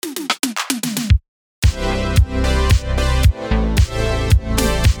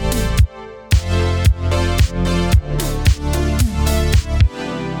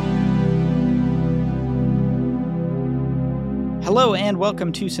and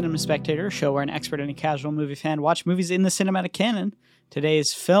welcome to Cinema Spectator, a show where an expert and a casual movie fan watch movies in the cinematic canon.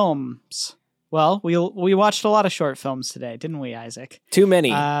 Today's films. Well, we watched a lot of short films today, didn't we, Isaac? Too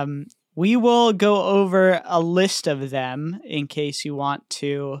many. We will go over a list of them in case you want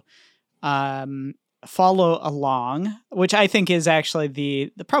to follow along, which I think is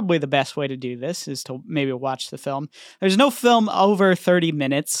actually probably the best way to do this, is to maybe watch the film. There's no film over 30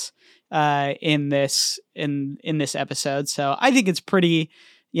 minutes in this episode, so I think it's pretty,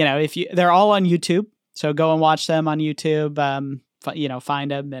 they're all on YouTube, so go and watch them on YouTube,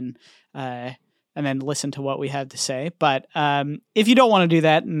 find them and then listen to what we have to say. But if you don't want to do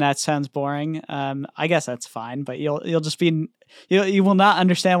that and that sounds boring, I guess that's fine, but you will not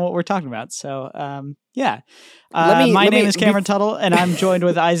understand what we're talking about. So yeah. My name is Cameron Tuttle, and I'm joined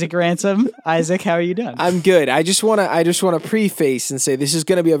with Isaac Ransom. Isaac, how are you doing? I'm good. I just want to preface and say this is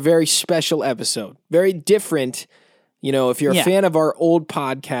going to be a very special episode. Very different. If you're a fan of our old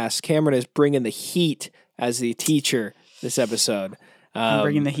podcast, Cameron is bringing the heat as the teacher this episode. I'm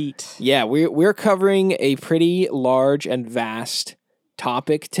bringing the heat. Yeah, we're covering a pretty large and vast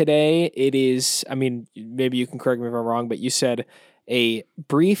topic today. It is, maybe you can correct me if I'm wrong, but you said a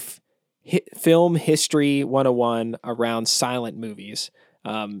brief film history 101 around silent movies.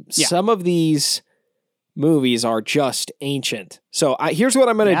 Some of these movies are just ancient. So here's what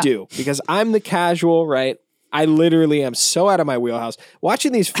I'm going to do, because I'm the casual, right? I literally am so out of my wheelhouse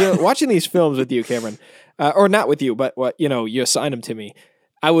watching these films with you, Cameron. Or not with you, but you assigned them to me.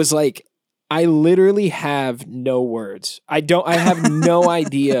 I was like, I literally have no words. I have no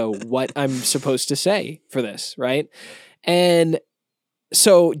idea what I'm supposed to say for this, right? And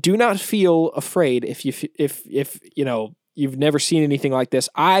so do not feel afraid if you've never seen anything like this.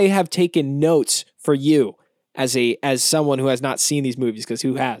 I have taken notes for you as someone who has not seen these movies, because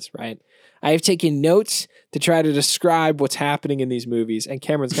who has, right? I have taken notes to try to describe what's happening in these movies, and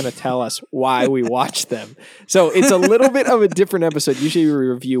Cameron's going to tell us why we watch them. So it's a little bit of a different episode. Usually we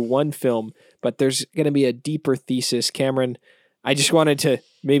review one film, but there's going to be a deeper thesis. Cameron, I just wanted to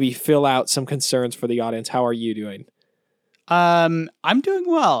maybe fill out some concerns for the audience. How are you doing? I'm doing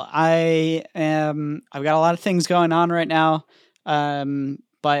well. I've got a lot of things going on right now.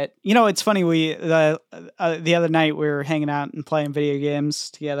 But it's funny. The other night we were hanging out and playing video games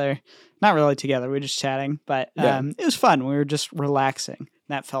together. Not really together. We were just chatting, but it was fun. We were just relaxing.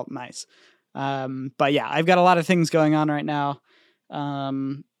 That felt nice. But yeah, I've got a lot of things going on right now,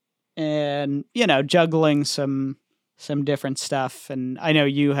 and juggling some different stuff. And I know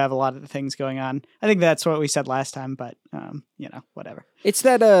you have a lot of things going on. I think that's what we said last time, but whatever. It's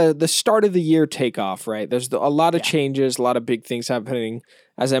that the start of the year takeoff, right? There's a lot of changes, a lot of big things happening.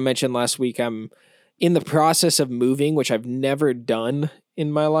 As I mentioned last week, I'm in the process of moving, which I've never done in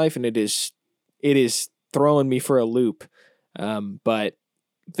my life, and it is throwing me for a loop. But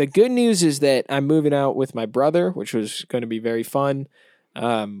the good news is that I'm moving out with my brother, which was going to be very fun.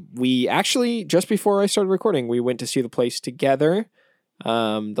 We actually, just before I started recording, we went to see the place together.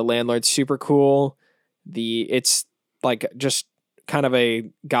 The landlord's super cool. It's like just kind of a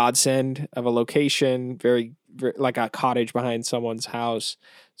godsend of a location, very, very like a cottage behind someone's house.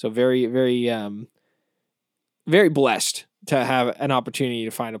 So very, very, very blessed to have an opportunity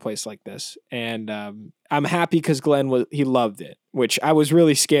to find a place like this. And I'm happy because Glenn he loved it, which I was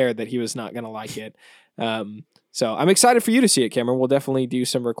really scared that he was not going to like it. So I'm excited for you to see it, Cameron. We'll definitely do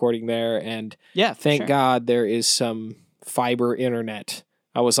some recording there. And thank God there is some fiber internet.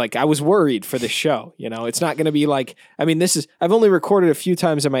 I was worried for this show. It's not going to be like, I've only recorded a few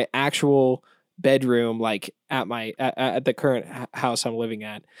times in my actual bedroom, like at the current house I'm living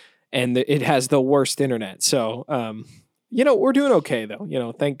at. And it has the worst internet. So, we're doing okay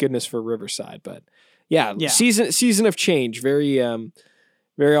though. Thank goodness for Riverside. But season of change, very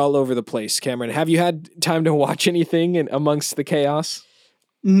very all over the place. Cameron, have you had time to watch anything amongst the chaos?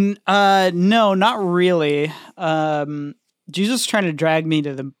 No, not really. Jesus trying to drag me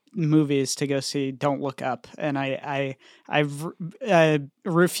to the movies to go see Don't Look Up, and I've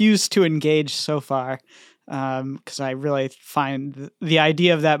refused to engage so far. Because I really find the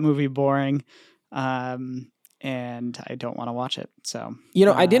idea of that movie boring, and I don't want to watch it. So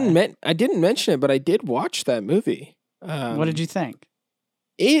I didn't mention it, but I did watch that movie. What did you think?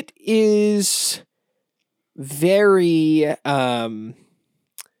 It is very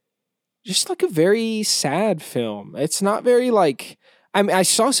just like a very sad film. It's not very like. I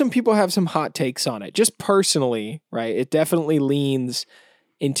saw some people have some hot takes on it. Just personally, right? It definitely leans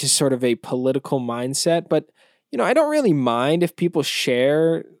into sort of a political mindset, but I don't really mind if people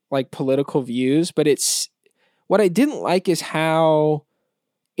share like political views, but what I didn't like is how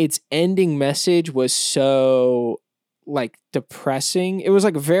its ending message was so like depressing. It was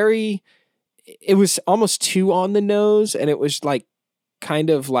like it was almost too on the nose, and it was like kind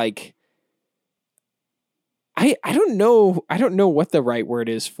of like I don't know what the right word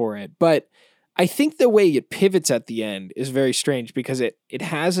is for it, but I think the way it pivots at the end is very strange because it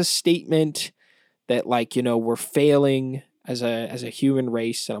has a statement that like, you know, we're failing as a human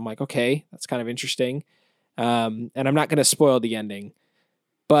race, and I'm like, okay, that's kind of interesting. And I'm not going to spoil the ending,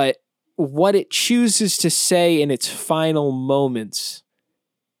 but what it chooses to say in its final moments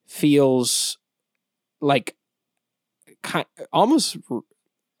feels like almost,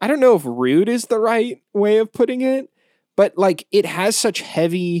 I don't know if rude is the right way of putting it, but like it has such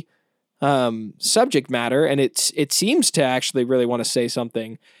heavy subject matter, and it seems to actually really want to say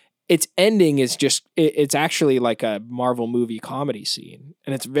something. Its ending is just it's actually like a Marvel movie comedy scene,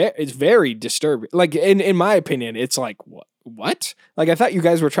 and it's very disturbing. Like in my opinion, it's like what? Like I thought you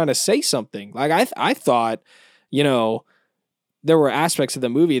guys were trying to say something. Like I thought, you know, there were aspects of the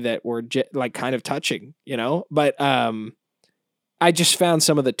movie that were like kind of touching, you know, but I just found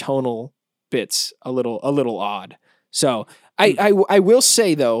some of the tonal bits a little odd. So I will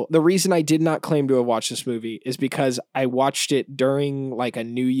say though, the reason I did not claim to have watched this movie is because I watched it during like a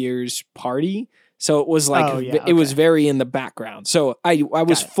New Year's party. So it was like, it was very in the background. So I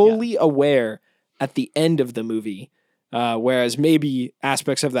was fully aware at the end of the movie, whereas maybe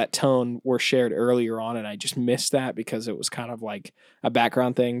aspects of that tone were shared earlier on and I just missed that because it was kind of like a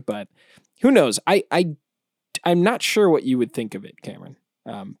background thing, but who knows? I'm not sure what you would think of it, Cameron.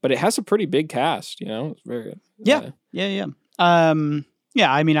 But it has a pretty big cast, you know. It's very yeah. I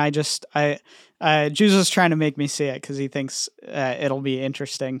mean, Juice is trying to make me see it because he thinks it'll be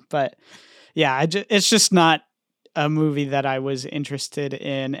interesting, but yeah, it's just not a movie that I was interested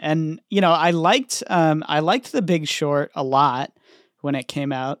in. And you know, I liked The Big Short a lot when it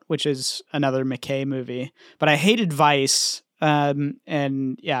came out, which is another McKay movie, but I hated Vice.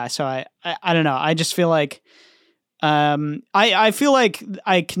 And yeah, so I don't know. I just feel like. I feel like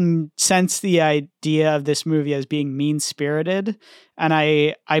I can sense the idea of this movie as being mean-spirited, and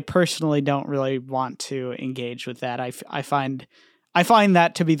I personally don't really want to engage with that. I find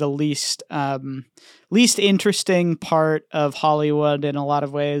that to be the least interesting part of Hollywood in a lot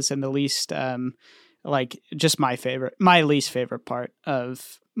of ways, and the least like just my least favorite part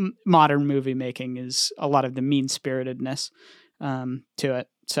of modern movie making is a lot of the mean-spiritedness to it.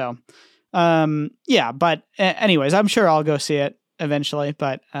 So. Yeah, but anyways, I'm sure I'll go see it eventually,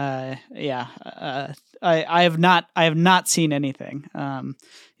 but I have not seen anything.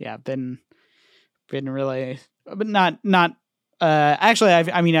 Been really, but not actually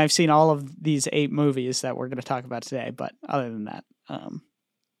I've seen all of these 8 movies that we're going to talk about today, but other than that,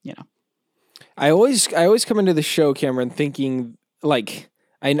 you know. I always come into the show, Cameron, thinking like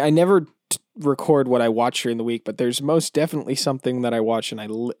I never record what I watch during the week, but there's most definitely something that I watch and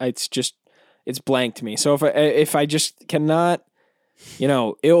it's blank to me. So if I just cannot, you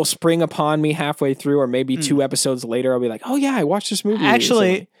know, it'll spring upon me halfway through, or maybe 2 episodes later, I'll be like, oh yeah, I watched this movie.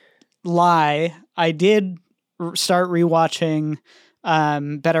 Actually, I did start rewatching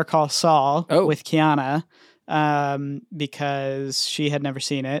Better Call Saul with Kiana because she had never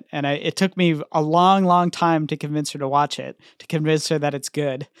seen it, and it took me a long time to convince her to watch it, to convince her that it's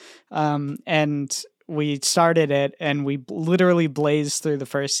good, and we started it and we literally blazed through the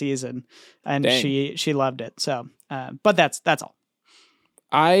first season, and she loved it. So, but that's all.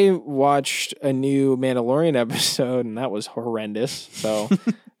 I watched a new Mandalorian episode and that was horrendous. So,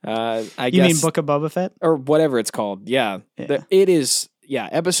 I guess. You mean Book of Boba Fett or whatever it's called? Yeah. It is. Yeah.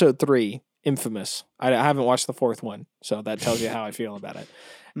 Episode 3, infamous. I haven't watched the 4th one, so that tells you how I feel about it.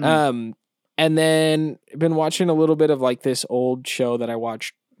 And then I've been watching a little bit of like this old show that I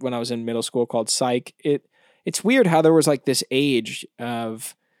watched when I was in middle school called Psych. It's weird how there was like this age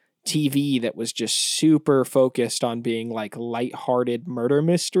of TV that was just super focused on being like lighthearted murder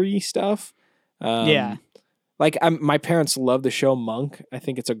mystery stuff. Like my parents love the show Monk. I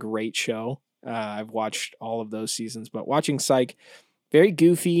think it's a great show. I've watched all of those seasons, but watching Psych, very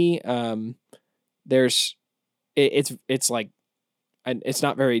goofy. It's like, and it's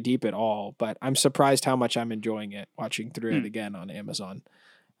not very deep at all, but I'm surprised how much I'm enjoying it watching through it again on Amazon.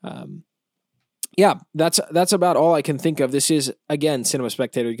 That's about all I can think of. This is, again, Cinema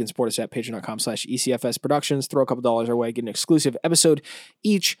Spectator. You can support us at patreon.com/ECFS Productions. Throw a couple dollars our way, get an exclusive episode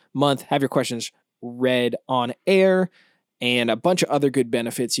each month, have your questions read on air, and a bunch of other good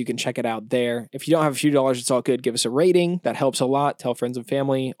benefits. You can check it out there. If you don't have a few dollars, it's all good. Give us a rating. That helps a lot. Tell friends and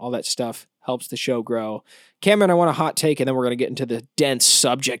family. All that stuff helps the show grow. Cameron, I want a hot take, and then we're going to get into the dense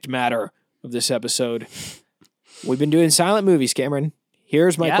subject matter of this episode. We've been doing silent movies, Cameron.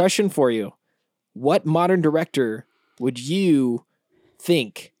 Here's my question for you. What modern director would you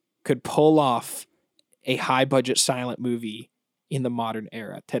think could pull off a high budget silent movie in the modern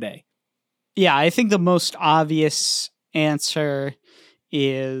era today? Yeah, I think the most obvious answer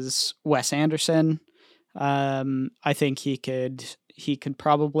is Wes Anderson. I think he could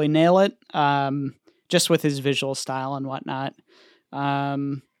probably nail it, just with his visual style and whatnot.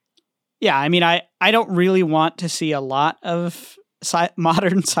 Yeah, I mean, I don't really want to see a lot of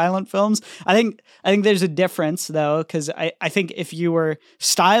modern silent films. I think there's a difference though, because I think if you were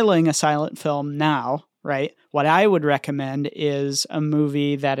styling a silent film now, right, what I would recommend is a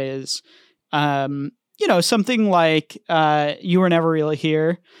movie that is, something like You Were Never Really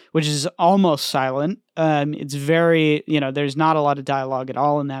Here, which is almost silent. It's very, there's not a lot of dialogue at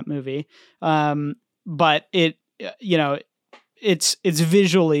all in that movie, but it's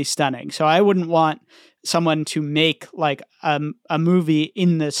visually stunning. So I wouldn't want someone to make like a movie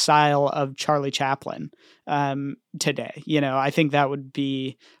in the style of Charlie Chaplin today. I think that would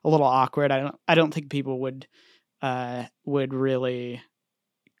be a little awkward. I don't think people would really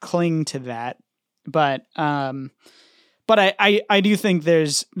cling to that. But I do think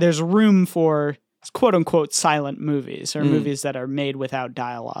there's room for quote unquote silent movies or movies that are made without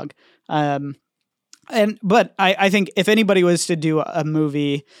dialogue. But I think if anybody was to do a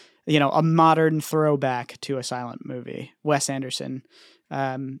movie, a modern throwback to a silent movie, Wes Anderson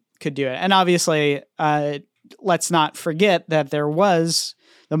could do it. And obviously, let's not forget that there was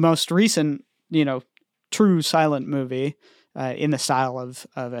the most recent, true silent movie in the style of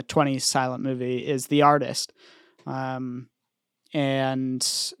a 20s silent movie is The Artist. And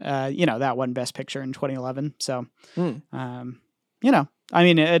that won Best Picture in 2011. So, I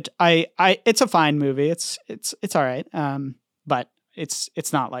mean, it's a fine movie. It's all right. But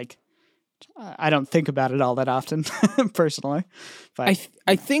it's not like I don't think about it all that often personally. But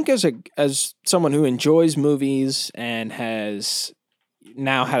I think as someone who enjoys movies and has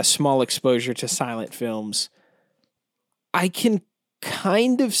now had a small exposure to silent films, I can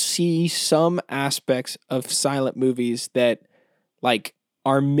kind of see some aspects of silent movies that like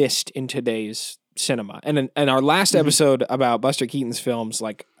are missed in today's cinema. And in our last episode about Buster Keaton's films,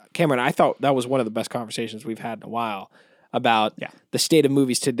 like Cameron, I thought that was one of the best conversations we've had in a while about the state of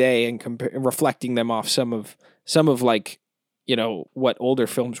movies today and reflecting them off some of like, what older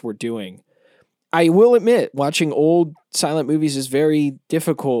films were doing. I will admit, watching old silent movies is very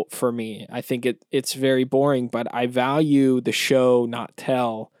difficult for me. I think it's very boring, but I value the show, not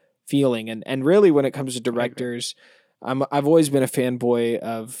tell feeling. And really when it comes to directors, I've always been a fanboy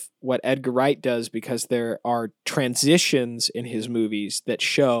of what Edgar Wright does because there are transitions in his movies that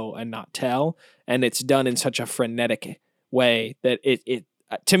show and not tell. And it's done in such a frenetic way that it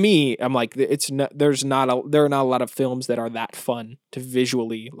to me, I'm like, there are not a lot of films that are that fun to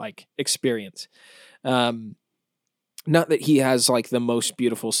visually like experience. Not that he has like the most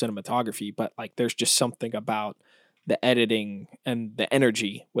beautiful cinematography, but like there's just something about the editing and the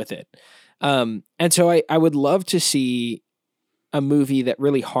energy with it. And so I would love to see a movie that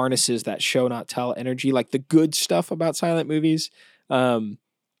really harnesses that show not tell energy, like the good stuff about silent movies, and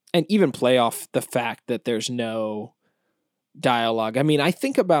even play off the fact that there's no dialogue. I mean, I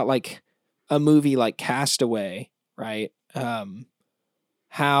think about like a movie like Castaway, right?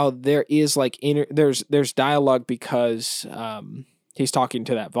 How there is like there's dialogue because he's talking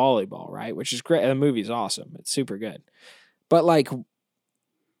to that volleyball, right? Which is great. The movie's awesome. It's super good. But like,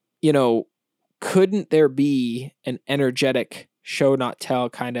 couldn't there be an energetic show not tell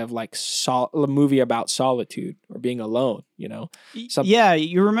kind of like a movie about solitude or being alone, Yeah,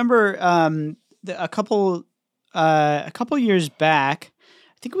 you remember a couple years back,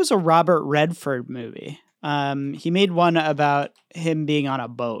 I think it was a Robert Redford movie. He made one about him being on a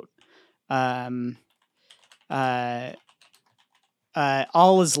boat.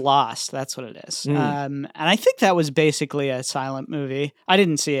 All Is Lost. That's what it is. And I think that was basically a silent movie. I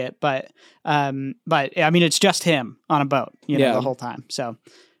didn't see it, but I mean, it's just him on a boat, the whole time. So,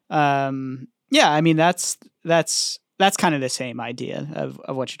 I mean, that's kind of the same idea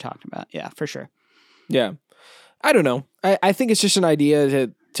of what you're talking about. Yeah, for sure. Yeah. I don't know. I think it's just an idea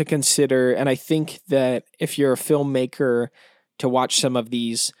to consider. And I think that if you're a filmmaker to watch some of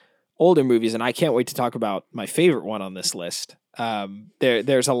these older movies, and I can't wait to talk about my favorite one on this list.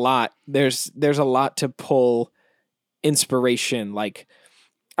 There's a lot to pull inspiration. Like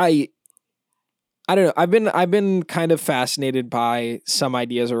I don't know. I've been kind of fascinated by some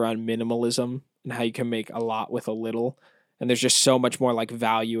ideas around minimalism and how you can make a lot with a little. And there's just so much more like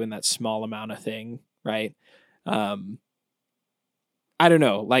value in that small amount of thing. Right. I don't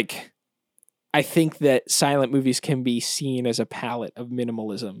know. Like, I think that silent movies can be seen as a palette of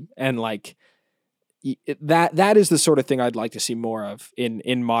minimalism and like that is the sort of thing I'd like to see more of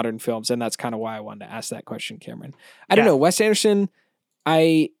in modern films, and that's kind of why I wanted to ask that question, Cameron. I don't know, Wes Anderson.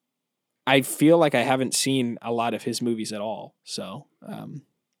 I feel like I haven't seen a lot of his movies at all, so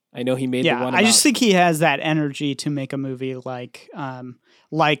I know he made the one. I just think he has that energy to make a movie like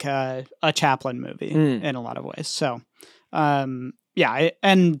a Chaplin movie in a lot of ways. So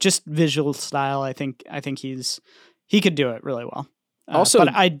and just visual style, I think he could do it really well. Also,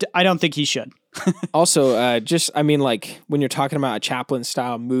 but I don't think he should. Also, like when you're talking about a Chaplin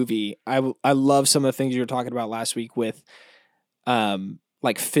style movie, I love some of the things you were talking about last week with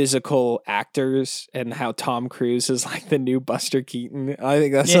like physical actors and how Tom Cruise is like the new Buster Keaton. I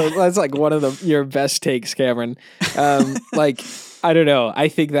think that's like one of your best takes, Cameron. Like, I don't know. I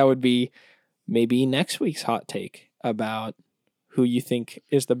think that would be maybe next week's hot take about who you think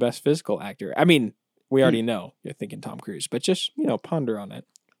is the best physical actor. I mean, we already know you're thinking Tom Cruise, but just, ponder on it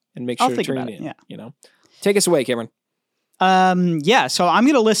and make sure to turn it in, Take us away, Cameron. So I'm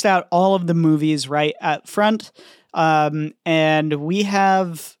going to list out all of the movies right at front. And we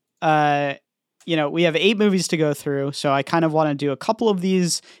have, we have 8 movies to go through. So I kind of want to do a couple of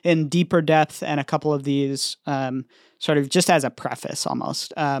these in deeper depth and a couple of these, sort of just as a preface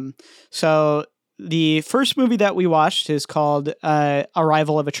almost. So the first movie that we watched is called,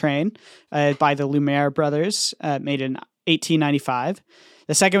 Arrival of a Train, by the Lumiere brothers, made in 1895.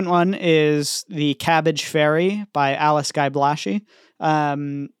 The second one is The Cabbage Fairy by Alice Guy Blashy,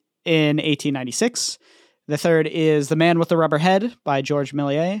 in 1896. The third is The Man with the Rubber Head by George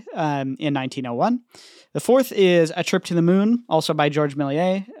Méliès, in 1901. The fourth is A Trip to the Moon, also by George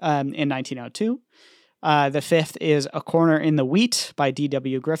Méliès, in 1902. The fifth is A Corner in the Wheat by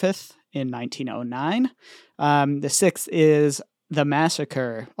D.W. Griffith in 1909. The sixth is The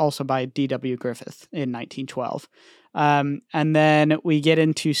Massacre, also by D.W. Griffith in 1912. And then we get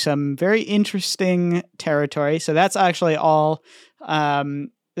into some very interesting territory. So that's actually all. The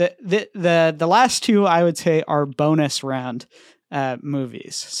last two I would say are bonus round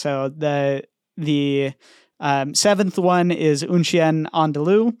movies. So the seventh one is Un Chien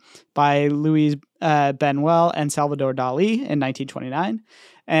Andalou by Louis Buñuel and Salvador Dali in 1929.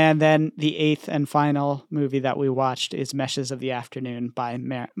 And then the eighth and final movie that we watched is Meshes of the Afternoon by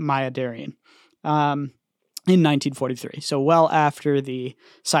Maya Deren in 1943. So well after the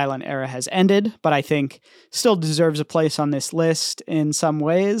silent era has ended, but I think still deserves a place on this list in some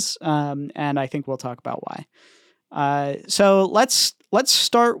ways. And I think we'll talk about why. So let's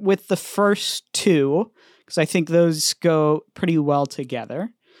start with the first two, because I think those go pretty well together.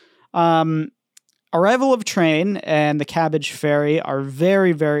 Arrival of Train and The Cabbage Fairy are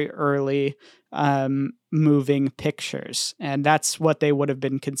very, very early moving pictures, and that's what they would have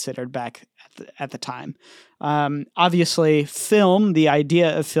been considered back at the time. Obviously, the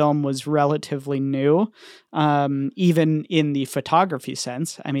idea of film was relatively new, even in the photography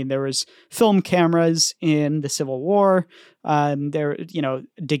sense. I mean, there was film cameras in the Civil War.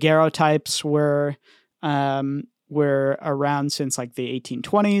 Daguerreotypes were around since like the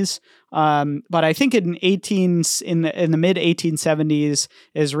 1820s. But I think in the mid 1870s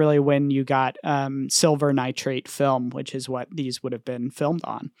is really when you got silver nitrate film, which is what these would have been filmed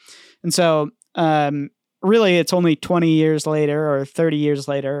on. And so really it's only 20 years later or 30 years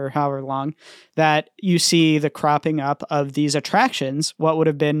later or however long that you see the cropping up of these attractions, what would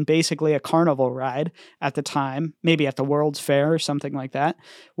have been basically a carnival ride at the time, maybe at the World's Fair or something like that,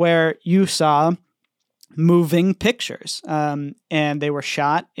 where you saw moving pictures. And they were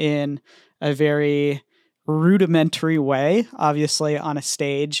shot in a very rudimentary way, obviously on a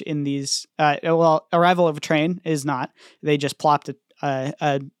stage in these, Arrival of a Train is not. They just plopped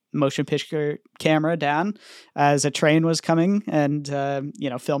a motion picture camera down as a train was coming and,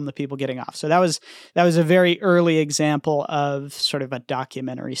 filmed the people getting off. So that was a very early example of sort of a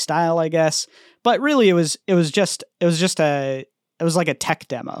documentary style, I guess. But really it was like a tech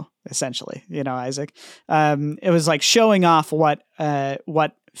demo, essentially, Isaac. It was like showing off what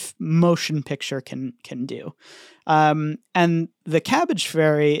motion picture can do. And The Cabbage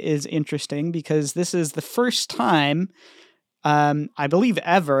Fairy is interesting because this is the first time, I believe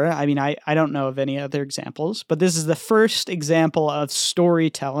ever, I mean, I don't know of any other examples, but this is the first example of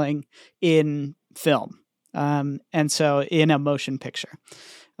storytelling in film. And so in a motion picture.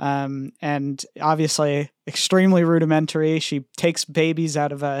 And obviously extremely rudimentary. She takes babies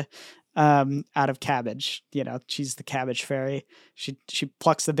out of cabbage. She's the Cabbage Fairy. She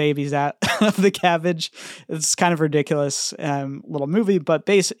plucks the babies out of the cabbage. It's kind of ridiculous little movie, but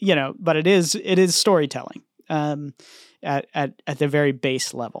but it is storytelling at the very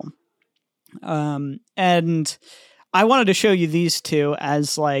base level. And I wanted to show you these two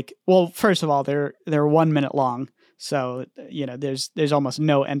as like, well, first of all, they're 1 minute long. So, there's almost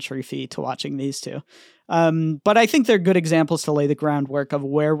no entry fee to watching these two. But I think they're good examples to lay the groundwork of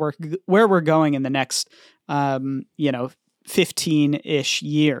where we're going in the next, 15-ish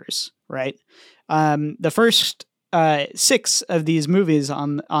years, right? The first 6 of these movies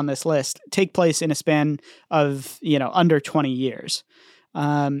on this list take place in a span of, under 20 years.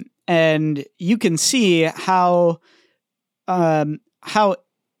 And you can see how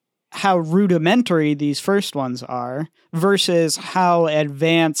rudimentary these first ones are versus how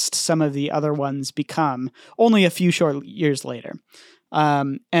advanced some of the other ones become only a few short years later.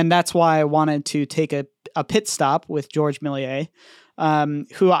 And that's why I wanted to take a pit stop with George Méliès,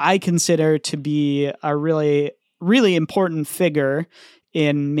 who I consider to be a really, really important figure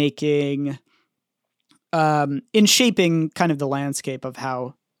in making, in shaping kind of the landscape of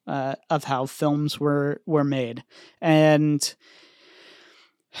how films were made. And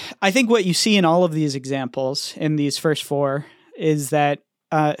I think what you see in all of these examples, in these first 4, is that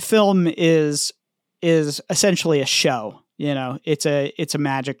film is essentially a show. It's a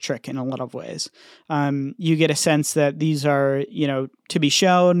magic trick in a lot of ways. You get a sense that these are, to be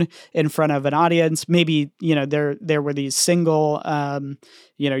shown in front of an audience. Maybe, there were these single,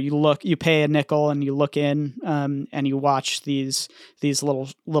 you pay a nickel and you look in, and you watch these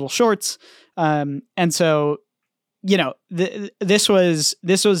little shorts. And so, this was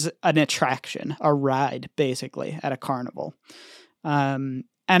an attraction, a ride, basically, at a carnival. And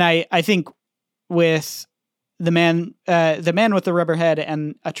I think with the man with the rubber head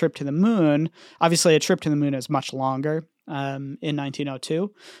and A Trip to the Moon, obviously A Trip to the Moon is much longer, in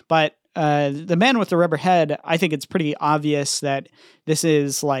 1902, but The Man with the Rubber Head, I think it's pretty obvious that this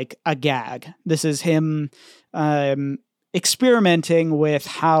is like a gag. This is him experimenting with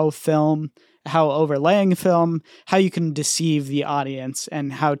how overlaying film, how you can deceive the audience,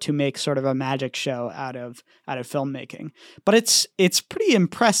 and how to make sort of a magic show out of filmmaking. But it's pretty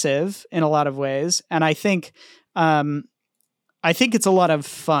impressive in a lot of ways, and I think it's a lot of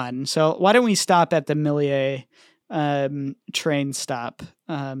fun. So why don't we stop at the Méliès train stop?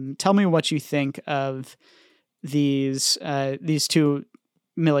 Tell me what you think of these 2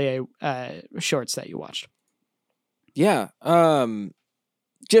 Méliès shorts that you watched. Yeah.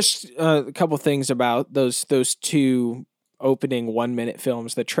 Just a couple things about those 2 opening 1 minute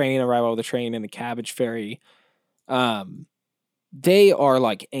films, the train, Arrival of the Train, and the Cabbage Ferry. They are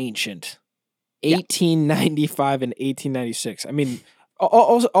like ancient. 1895 and 1896. I mean,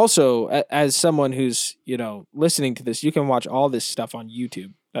 also as someone who's, listening to this, you can watch all this stuff on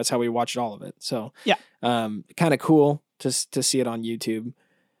YouTube. That's how we watched all of it. So yeah, kind of cool to see it on YouTube.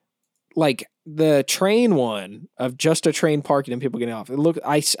 Like the train one of just a train parking and people getting off.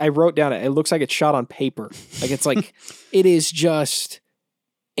 I wrote down it looks like it's shot on paper. Like it's like it is just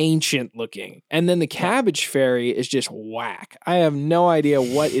ancient looking. And then the Cabbage Ferry is just whack. I have no idea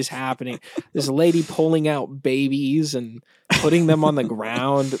what is happening. This lady pulling out babies and putting them on the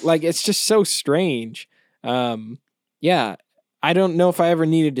ground. Like it's just so strange. Yeah, I don't know if I ever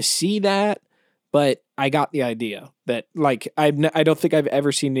needed to see that, but I got the idea that like I don't think I've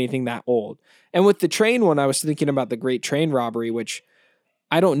ever seen anything that old. And with the train one, I was thinking about the Great Train Robbery, which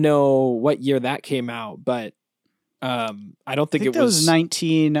I don't know what year that came out, but I don't think it was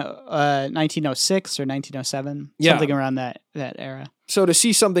 1906 or 1907, something around that era. So to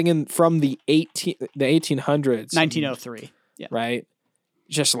see something from the 1800s, 1903, yeah, right?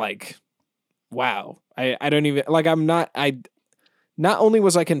 Just like, wow. I don't even like. Not only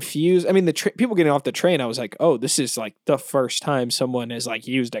was I confused, I mean, the people getting off the train, I was like, oh, this is like the first time someone has like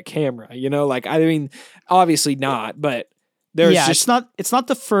used a camera, like, I mean, obviously not, but there's just... it's not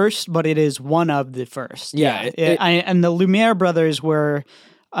the first, but it is one of the first. Yeah. And the Lumiere brothers were,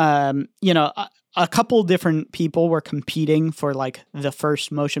 a couple different people were competing for like the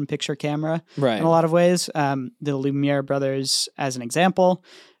first motion picture camera, right, in a lot of ways. The Lumiere brothers, as an example.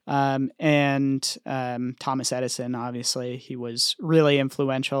 And Thomas Edison, obviously, he was really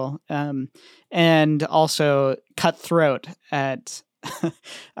influential, and also cutthroat at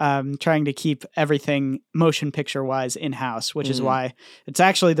trying to keep everything motion picture wise in house, which is why it's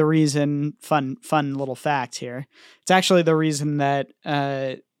actually the reason. Fun little fact here. It's actually the reason that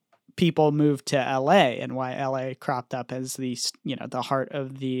people moved to LA and why LA cropped up as the heart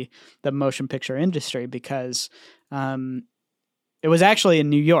of the motion picture industry, because it was actually in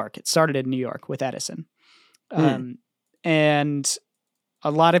New York. It started in New York with Edison. And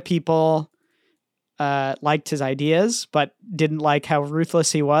a lot of people liked his ideas, but didn't like how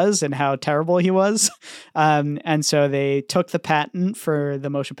ruthless he was and how terrible he was. And so they took the patent for the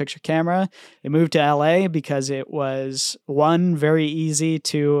motion picture camera. They moved to LA because it was, one, very easy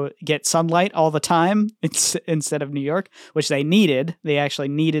to get sunlight all the time instead of New York, which they needed. They actually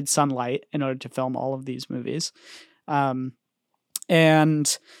needed sunlight in order to film all of these movies.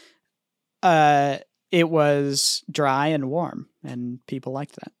 And it was dry and warm, and people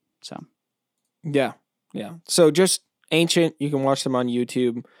liked that. So. Yeah. So just Ancient, you can watch them on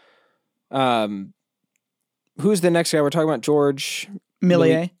YouTube. Who's the next guy? We're talking about George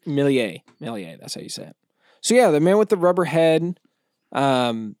Méliès. Méliès, that's how you say it. So yeah, the man with the rubber head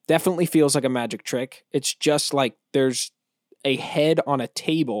definitely feels like a magic trick. It's just like there's a head on a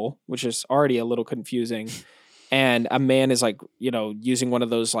table, which is already a little confusing, and a man is like, using one of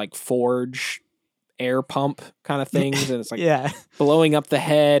those like forge air pump kind of things, and it's like blowing up the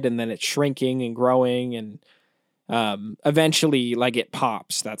head, and then it's shrinking and growing, and eventually like it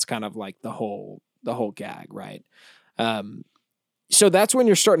pops. That's kind of like the whole gag, right? So that's when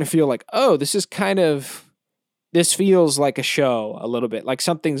you're starting to feel like, oh, this feels like a show a little bit, like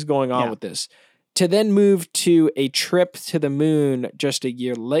something's going on with this. To then move to a trip to the moon just a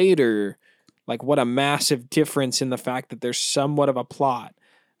year later, like what a massive difference in the fact that there's somewhat of a plot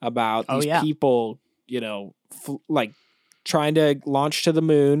about these people, like trying to launch to the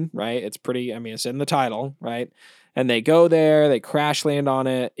moon, right? It's it's in the title, right? And they go there, they crash land on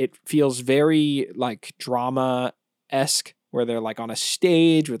it. It feels very like drama-esque, where they're like on a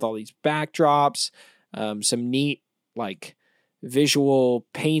stage with all these backdrops, some neat like visual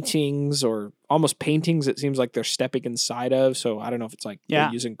paintings, or almost paintings it seems like they're stepping inside of. So I don't know if it's like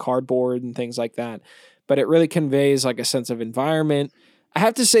they're using cardboard and things like that, but it really conveys like a sense of environment. I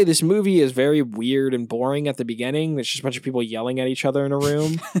have to say this movie is very weird and boring at the beginning. There's just a bunch of people yelling at each other in a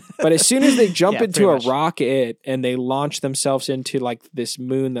room. But as soon as they jump into a rocket and they launch themselves into like this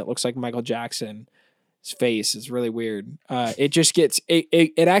moon that looks like Michael Jackson's face, is really weird. It just gets,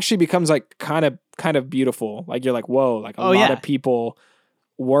 it actually becomes like kind of beautiful. Like you're like, whoa, like a lot of people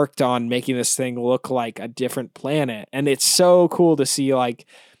worked on making this thing look like a different planet. And it's so cool to see like,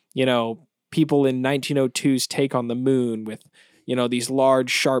 people in 1902's take on the moon with, these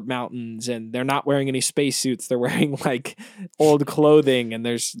large, sharp mountains, and they're not wearing any spacesuits. They're wearing like old clothing, and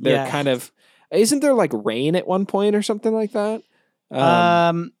they're kind of, isn't there like rain at one point or something like that?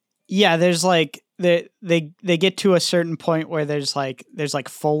 There's like they get to a certain point where there's like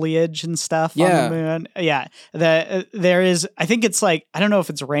foliage and stuff on the moon. Yeah. There is, I think it's like, I don't know if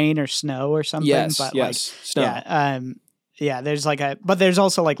it's rain or snow or something, but like snow. There's like but there's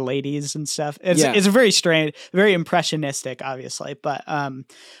also like ladies and stuff. It's a very strange, very impressionistic, obviously. But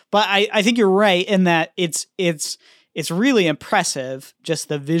I think you're right in that it's really impressive, just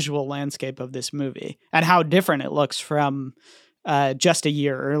the visual landscape of this movie and how different it looks from just a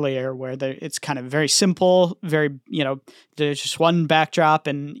year earlier, where it's kind of very simple, very, there's just one backdrop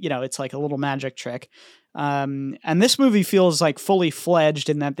and, it's like a little magic trick. And this movie feels like fully fledged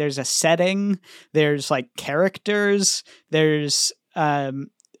in that there's a setting, there's like characters, there's some,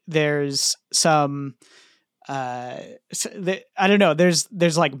 I don't know,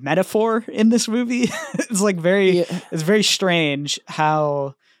 there's like metaphor in this movie. It's like it's very strange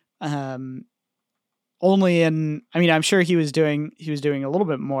how, only in, I'm sure he was doing a little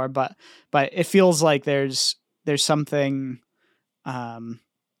bit more, but it feels like there's something,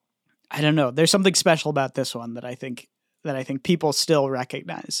 I don't know. There's something special about this one that I think people still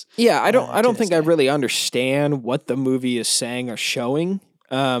recognize. Yeah, I don't think I really understand what the movie is saying or showing.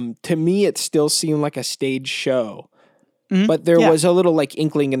 To me, it still seemed like a stage show, but there was a little like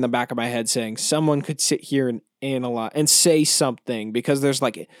inkling in the back of my head saying someone could sit here and analyze and say something, because there's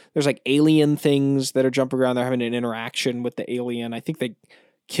like alien things that are jumping around. They're having an interaction with the alien. I think they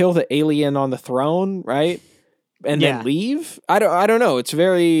kill the alien on the throne, right? And then leave. I don't know. It's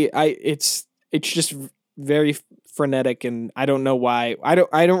it's just very frenetic, and I don't know why. I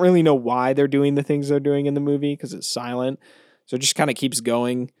don't really know why they're doing the things they're doing in the movie, because it's silent, so it just kind of keeps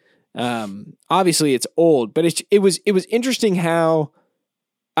going. Obviously it's old, but it was interesting how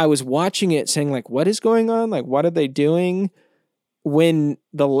I was watching it saying like, what is going on? Like, what are they doing? When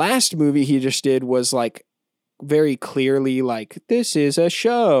the last movie he just did was like very clearly like, this is a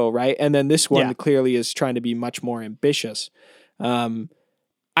show, right? And then this one clearly is trying to be much more ambitious.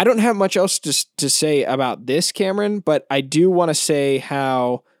 I don't have much else to say about this, Cameron, but I do want to say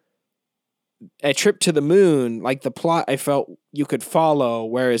how A Trip to the Moon, like the plot I felt you could follow,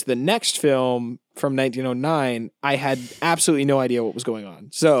 whereas the next film from 1909, I had absolutely no idea what was going on.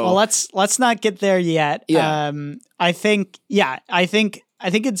 So well, let's not get there yet. Yeah. I think I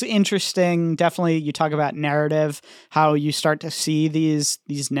think it's interesting. Definitely, you talk about narrative, how you start to see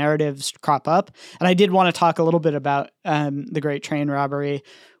these narratives crop up. And I did want to talk a little bit about the Great Train Robbery,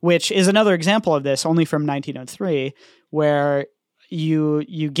 which is another example of this, only from 1903, where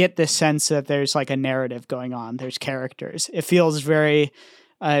you get this sense that there's like a narrative going on. There's characters. It feels very,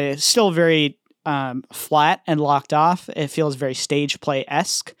 still very flat and locked off. It feels very stage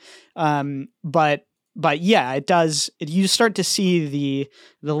play-esque, but yeah, it does. You start to see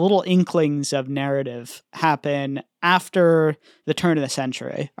the little inklings of narrative happen after the turn of the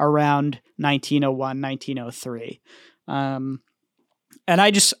century, around 1901, 1903. And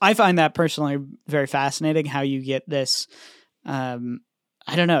I find that personally very fascinating, how you get this, I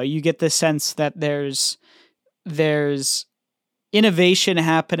don't know, you get this sense that there's innovation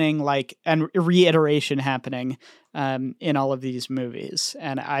happening, like, and reiteration happening in all of these movies.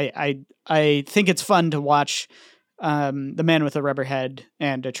 And I think it's fun to watch The Man with the Rubber Head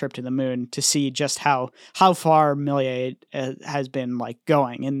and A Trip to the Moon to see just how far Méliès has been like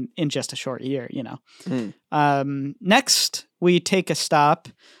going in just a short year, you know. Next, we take a stop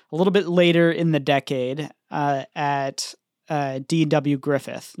a little bit later in the decade at D.W.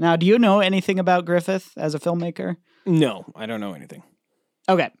 Griffith. Now, do you know anything about Griffith as a filmmaker? No, I don't know anything.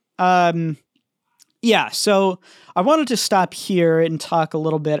 Okay. Yeah, so I wanted to stop here and talk a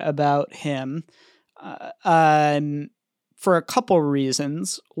little bit about him for a couple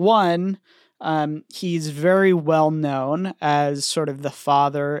reasons. One, he's very well known as sort of the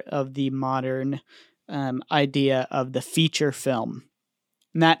father of the modern idea of the feature film.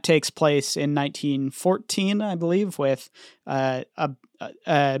 And that takes place in 1914, I believe, with a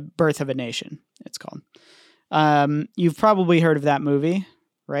Birth of a Nation, it's called. You've probably heard of that movie,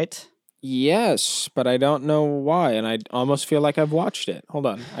 right? Yes, but I don't know why, and I almost feel like I've watched it. Hold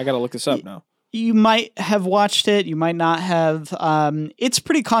on, I gotta look this up now. You might have watched it, you might not have. It's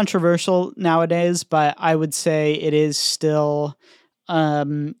pretty controversial nowadays, but I would say it is still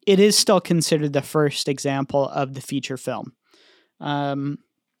considered the first example of the feature film.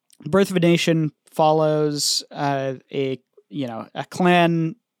 Birth of a Nation follows a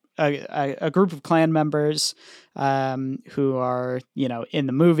clan. A group of clan members who are, in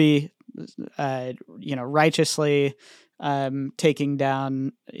the movie, righteously taking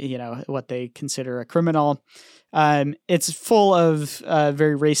down, what they consider a criminal. It's full of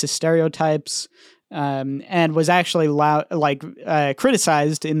very racist stereotypes, and was actually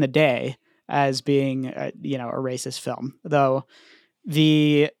criticized in the day as being, a racist film. Though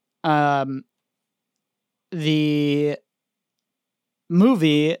the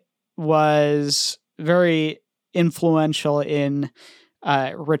movie was very influential in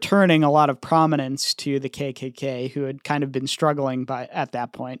returning a lot of prominence to the KKK, who had kind of been struggling at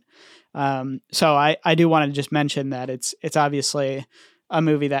that point. So I do want to just mention that it's obviously a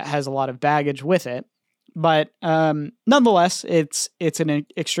movie that has a lot of baggage with it, but nonetheless, it's an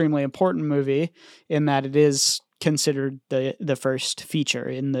extremely important movie in that it is considered the first feature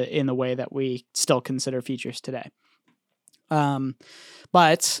in the way that we still consider features today.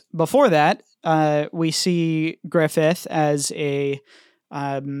 But before that, we see Griffith as I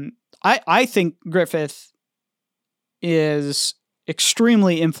think Griffith is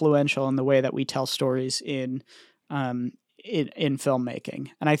extremely influential in the way that we tell stories in filmmaking.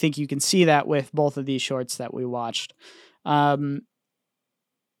 And I think you can see that with both of these shorts that we watched. I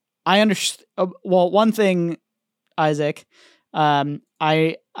understand. Well, one thing, Isaac,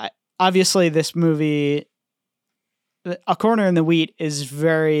 I obviously this movie, A Corner in the Wheat, is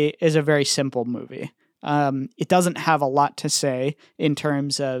a very simple movie. It doesn't have a lot to say in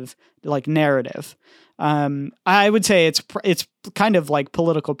terms of like narrative. I would say it's kind of like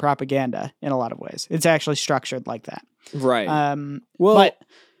political propaganda in a lot of ways. It's actually structured like that. Right.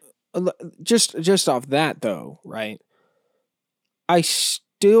 Just off that though, right? I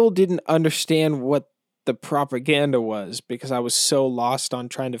still didn't understand what the propaganda was because I was so lost on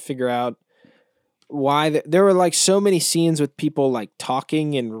trying to figure out why there were like so many scenes with people like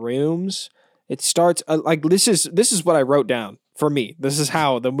talking in rooms. It starts like this is what I wrote down for me. This is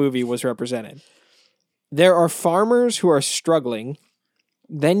how the movie was represented. There are farmers who are struggling.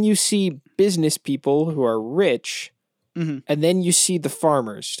 Then you see business people who are rich. Mm-hmm. And then you see the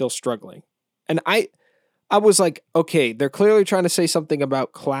farmers still struggling. And I was like, okay, they're clearly trying to say something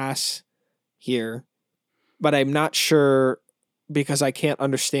about class here, but I'm not sure because I can't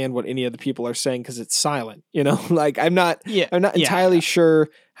understand what any of the people are saying because it's silent, like I'm not entirely sure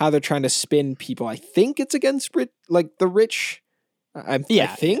how they're trying to spin people. I think it's against like the rich. I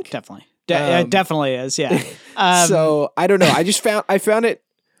think definitely. It definitely is. Yeah. So I don't know. I found it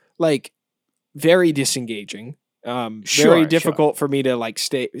like very disengaging. Very difficult for me to like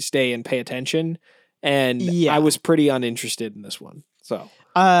stay and pay attention. And I was pretty uninterested in this one. So,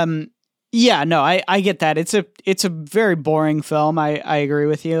 yeah, no, I get that. It's a very boring film. I agree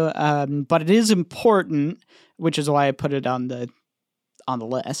with you. But it is important, which is why I put it on the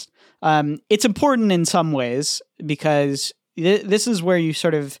list. It's important in some ways because this is where you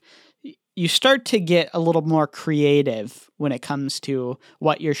start to get a little more creative when it comes to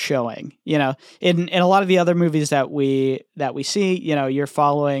what you're showing. You know, in a lot of the other movies that we see, you know, you're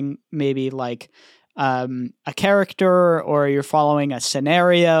following maybe like a character, or you're following a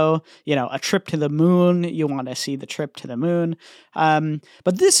scenario, you know, a trip to the moon. You want to see the trip to the moon.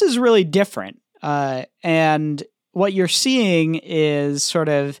 But this is really different. And what you're seeing is sort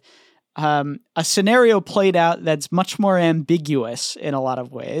of a scenario played out that's much more ambiguous in a lot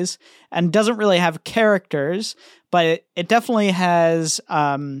of ways and doesn't really have characters, but it definitely has,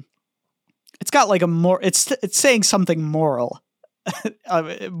 it's got like it's saying something moral,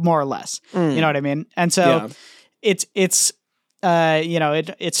 more or less, you know what I mean? And so it's you know,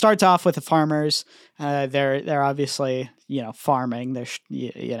 it starts off with the farmers. They're obviously, you know, farming.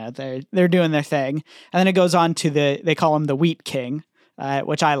 They're doing their thing, and then it goes on to they call him the Wheat King,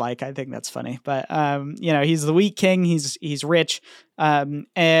 which I like. I think that's funny. But you know, he's the Wheat King. He's rich,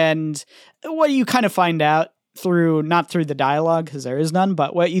 and what you kind of find out not through the dialogue, because there is none,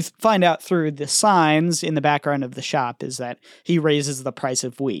 but what you find out through the signs in the background of the shop is that he raises the price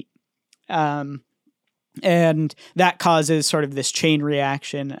of wheat. And that causes sort of this chain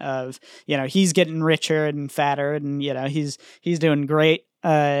reaction of, you know, he's getting richer and fatter, and, you know, he's doing great,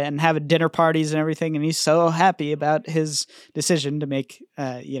 and having dinner parties and everything. And he's so happy about his decision to make,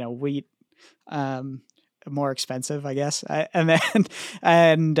 you know, wheat, more expensive, I guess.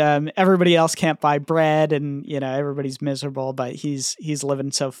 And everybody else can't buy bread, and, you know, everybody's miserable, but he's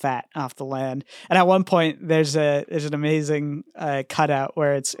living so fat off the land. And at one point there's an amazing cutout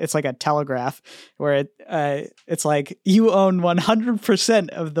where it's like a telegraph where it's like, you own 100%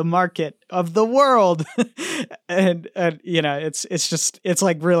 of the market of the world. and you know, it's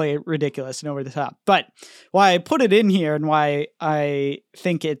like really ridiculous and over the top. But why I put it in here and why I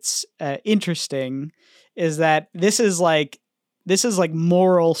think it's interesting is that this is like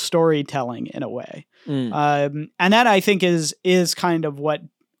moral storytelling in a way. And that, I think, is kind of what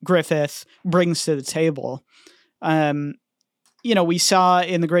Griffith brings to the table. You know, we saw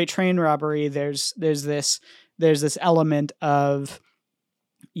in The Great Train Robbery, there's this element of,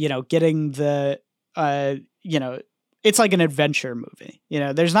 you know, getting the, you know, it's like an adventure movie. You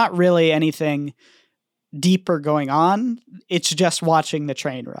know, there's not really anything deeper going on. It's just watching the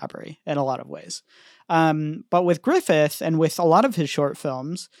train robbery in a lot of ways. But with Griffith and with a lot of his short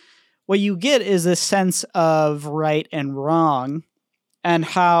films, what you get is this sense of right and wrong, and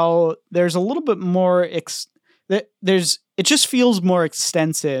how there's a little bit more, it just feels more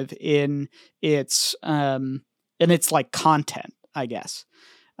extensive in its like content, I guess.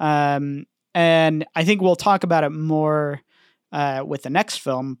 And I think we'll talk about it more with the next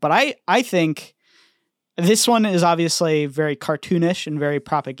film, but I think this one is obviously very cartoonish and very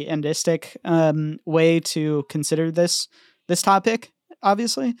propagandistic way to consider this topic,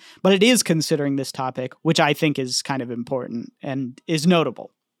 obviously. But it is considering this topic, which I think is kind of important and is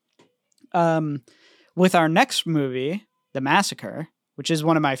notable. With our next movie, The Massacre, which is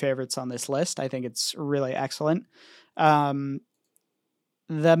one of my favorites on this list. I think it's really excellent. The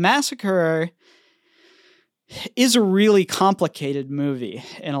Massacre is a really complicated movie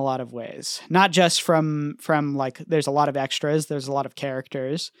in a lot of ways, not just from like, there's a lot of extras, there's a lot of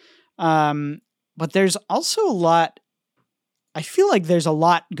characters, but there's also a lot. I feel like there's a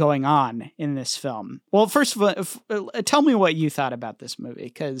lot going on in this film. Well, first of all, tell me what you thought about this movie,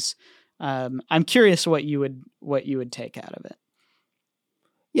 because I'm curious what you would take out of it.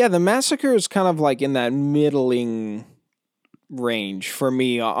 Yeah, The Massacre is kind of like in that middling range for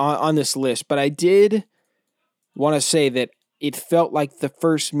me on this list, but I did want to say that it felt like the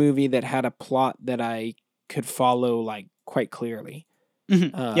first movie that had a plot that I could follow like quite clearly.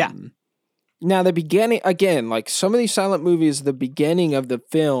 Mm-hmm. Yeah. Now the beginning, again, like some of these silent movies, the beginning of the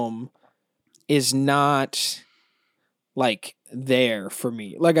film is not like there for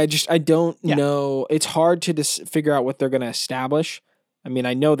me. Like I don't know. It's hard to figure out what they're going to establish. I mean,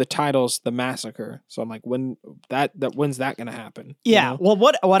 I know the title's The Massacre, so I'm like, when's that going to happen? Yeah. You know?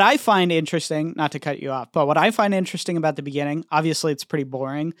 Well, what I find interesting, not to cut you off, but what I find interesting about the beginning, obviously it's pretty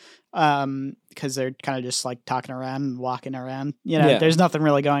boring, because they're kind of just like talking around and walking around. You know, there's nothing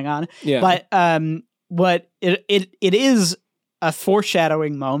really going on. Yeah. But what it is a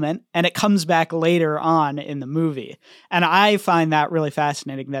foreshadowing moment, and it comes back later on in the movie. And I find that really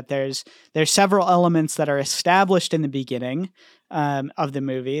fascinating, that there's several elements that are established in the beginning of the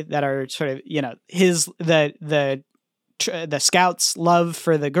movie that are sort of, the scout's love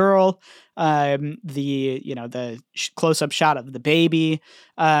for the girl, the close-up shot of the baby.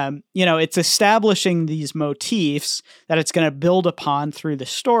 It's establishing these motifs that it's going to build upon through the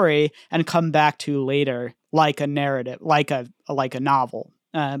story and come back to later, like a narrative, like a novel.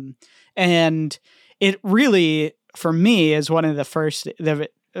 And it really, for me, is one of the first,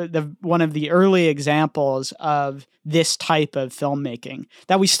 one of the early examples of this type of filmmaking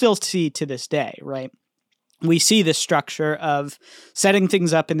that we still see to this day, right? We see this structure of setting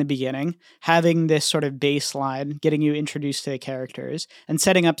things up in the beginning, having this sort of baseline, getting you introduced to the characters, and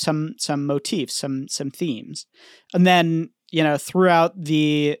setting up some motifs, some themes. And then, throughout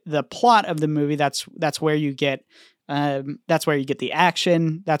the plot of the movie, that's where you get the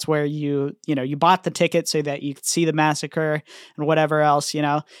action. That's where you bought the ticket so that you could see the massacre and whatever else,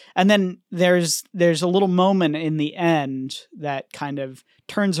 And then there's a little moment in the end that kind of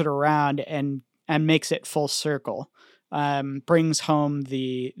turns it around and makes it full circle, brings home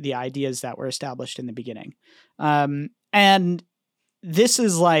the ideas that were established in the beginning. And this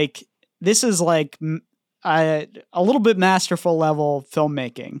is like a little bit masterful level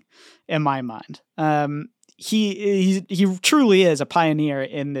filmmaking in my mind. He truly is a pioneer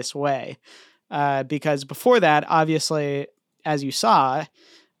in this way, because before that, obviously, as you saw,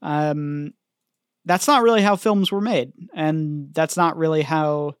 that's not really how films were made, and that's not really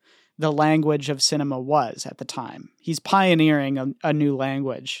how the language of cinema was at the time. He's pioneering a new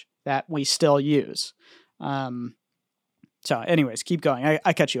language that we still use. So anyways, keep going.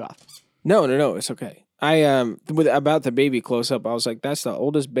 I cut you off. No, it's okay. About the baby close up, I was like, that's the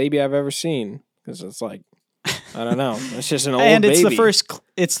oldest baby I've ever seen. Because it's like, I don't know. It's just an old baby. And it's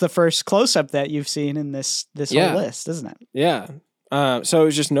the first close up that you've seen in this whole list, isn't it? Yeah. So it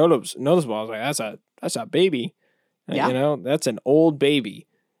was just noticeable. I was like, that's a baby. Yeah. That's an old baby.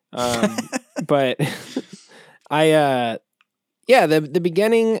 But the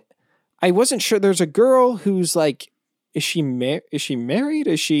beginning, I wasn't sure. There's a girl who's like, is she married?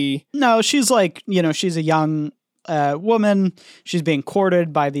 Is she? No, she's like, she's a young woman. She's being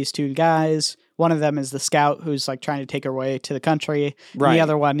courted by these two guys. One of them is the scout who's like trying to take her way to the country. Right. And the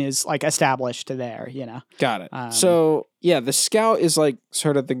other one is like established there, Got it. So yeah, the scout is like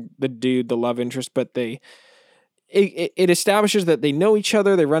sort of the dude, the love interest, but it establishes that they know each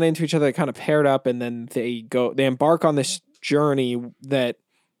other, they run into each other, they kind of paired up, and then they embark on this journey that,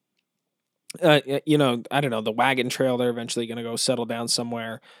 I don't know, the wagon trail, they're eventually going to go settle down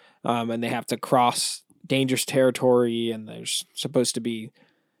somewhere, and they have to cross dangerous territory, and there's supposed to be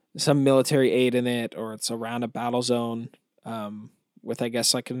some military aid in it, or it's around a battle zone, with, I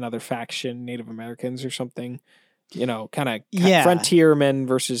guess, like another faction, Native Americans or something, kind of frontiermen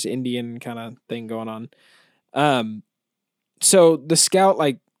versus Indian kind of thing going on. So the scout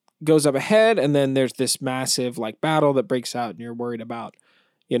like goes up ahead, and then there's this massive like battle that breaks out, and you're worried about,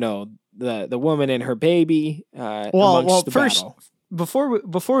 the woman and her baby. Well, first, battle.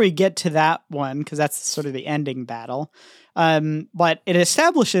 Before we get to that one, because that's sort of the ending battle. But it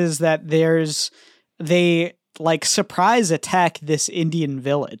establishes that they like surprise attack this Indian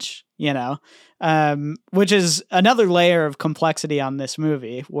village, which is another layer of complexity on this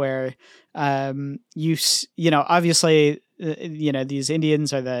movie where, obviously, these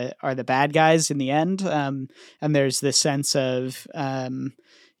Indians are the bad guys in the end. And there's this sense of,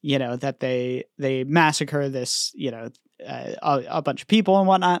 that they massacre this, a bunch of people and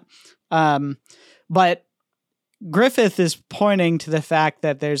whatnot. But Griffith is pointing to the fact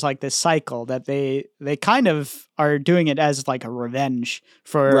that there's like this cycle that they kind of are doing it as like a revenge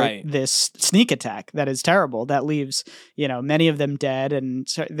for this sneak attack that is terrible, that leaves, many of them dead. And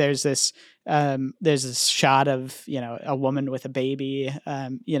so there's this shot of, a woman with a baby,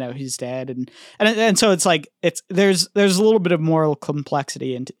 who's dead. And so it's like, there's a little bit of moral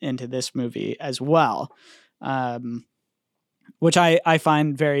complexity into this movie as well. Which I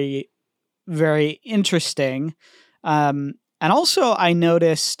find very, very interesting. And also I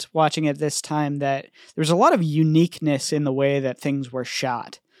noticed watching it this time that there's a lot of uniqueness in the way that things were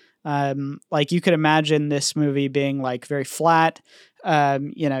shot. Like you could imagine this movie being like very flat.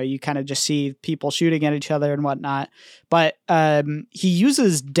 You kind of just see people shooting at each other and whatnot, but he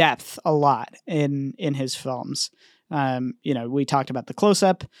uses depth a lot in his films. We talked about the close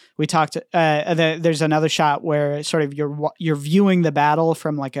up. We talked. There's another shot where sort of you're viewing the battle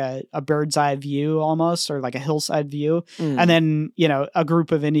from like a bird's eye view almost, or like a hillside view, and then a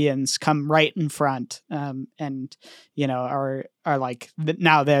group of Indians come right in front, and are like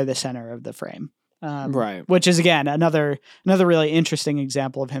now they're the center of the frame. Right. Which is again another really interesting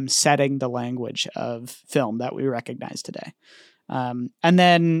example of him setting the language of film that we recognize today. And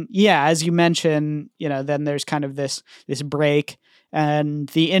then, as you mentioned, then there's kind of this break, and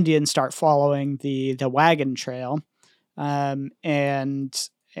the Indians start following the wagon trail, and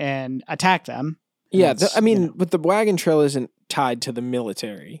attack them. Yeah, but the wagon trail isn't tied to the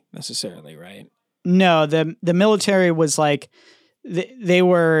military necessarily, right? No, the military was like they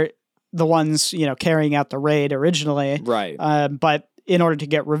were the ones carrying out the raid originally, right? But in order to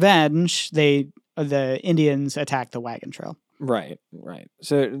get revenge, the Indians attacked the wagon trail. Right.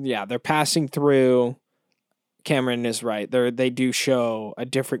 So they're passing through. Cameron is right. They do show a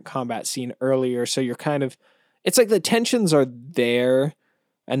different combat scene earlier, so you're kind of, it's like the tensions are there,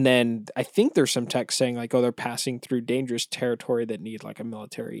 and then I think there's some text saying like, oh, they're passing through dangerous territory that need like a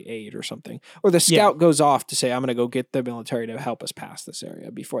military aid or something. Or the scout goes off to say, I'm going to go get the military to help us pass this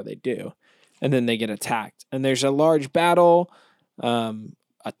area before they do, and then they get attacked. And there's a large battle,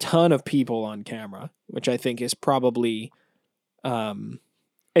 a ton of people on camera, which I think is probably.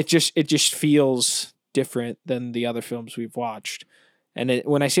 It just feels different than the other films we've watched. And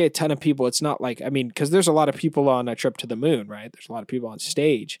when I say a ton of people, it's not like, because there's a lot of people on A Trip to the Moon, right? There's a lot of people on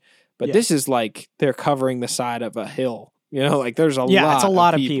stage, but this is like they're covering the side of a hill. Like there's a lot. Yeah, it's a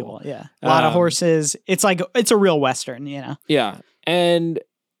lot of people. Yeah, a lot of horses. It's like it's a real Western. Yeah, and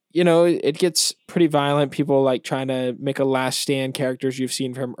it gets pretty violent. People like trying to make a last stand. Characters you've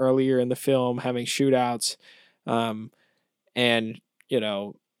seen from earlier in the film having shootouts. And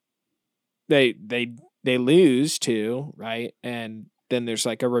they lose too, right? And then there's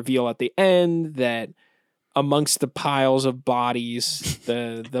like a reveal at the end that amongst the piles of bodies,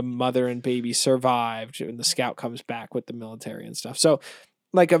 the mother and baby survived, and the scout comes back with the military and stuff. So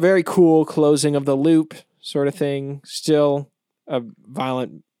like a very cool closing of the loop sort of thing. Still a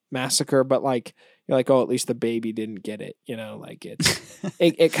violent massacre, but like you're like, oh, at least the baby didn't get it. Like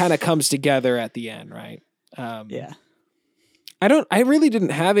it kind of comes together at the end, right? I really didn't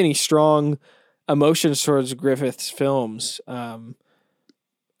have any strong emotions towards Griffith's films.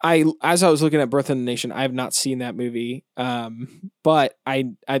 As I was looking at Birth of the Nation, I have not seen that movie. But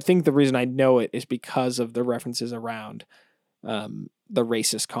I think the reason I know it is because of the references around the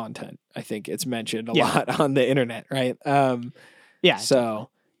racist content. I think it's mentioned a lot on the internet, right? So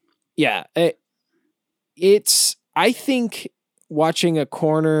it's I think watching A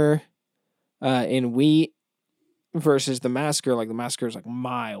Corner in Wheat versus The Massacre, like The Massacre is like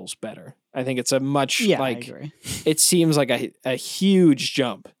miles better. I think it's a much I agree. It seems like a huge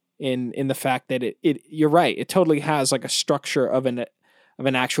jump in the fact that it you're right. It totally has like a structure of an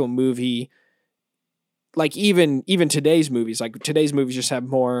actual movie. Like even today's movies just have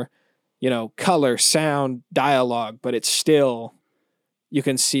more, color, sound, dialogue, but it's still, you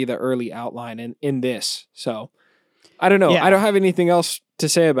can see the early outline in this. So I don't know. I don't have anything else to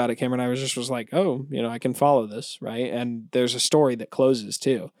say about it, Cameron. I was like, oh, I can follow this, right? And there's a story that closes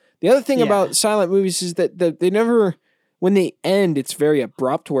too. The other thing about silent movies is that they never, when they end, it's very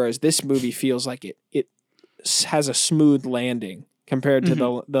abrupt, whereas this movie feels like it has a smooth landing compared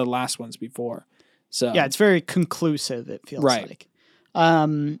to the last ones before. So it's very conclusive, it feels like.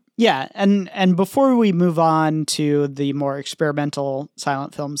 And before we move on to the more experimental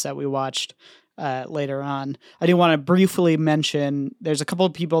silent films that we watched later on, I do want to briefly mention there's a couple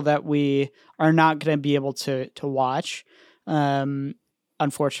of people that we are not going to be able to watch,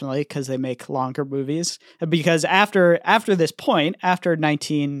 unfortunately, because they make longer movies. Because after this point, after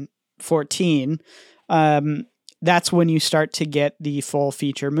 1914, that's when you start to get the full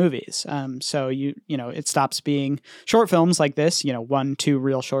feature movies. So it stops being short films like this, 1-2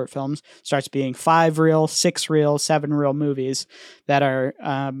 reel short films, starts being 5 reel, 6 reel, 7 reel movies that are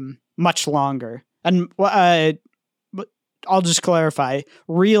much longer. And I'll just clarify,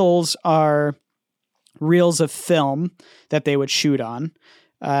 reels are reels of film that they would shoot on.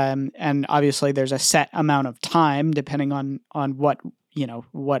 And obviously there's a set amount of time depending on what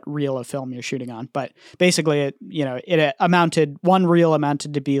reel of film you're shooting on. But basically one reel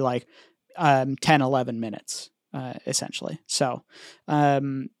amounted to be like 10, 11 minutes, essentially. So,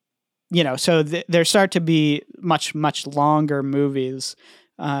 there start to be much, much longer movies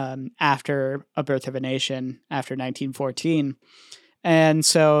after A Birth of a Nation, after 1914. And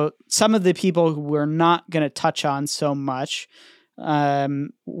so some of the people who we're not going to touch on so much After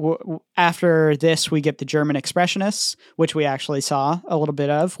this, we get the German Expressionists, which we actually saw a little bit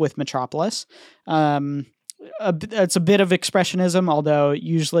of with Metropolis. It's a bit of expressionism, although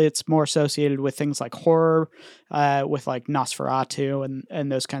usually it's more associated with things like horror, with like Nosferatu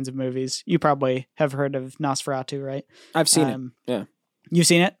and those kinds of movies. You probably have heard of Nosferatu, right? I've seen it. Yeah. You've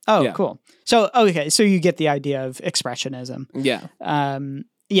seen it? Oh, Yeah. Cool. So, okay. So you get the idea of expressionism. Yeah.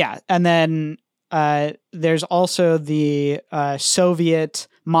 Yeah. And then there's also the Soviet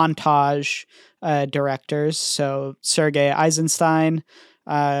montage directors. So Sergei Eisenstein,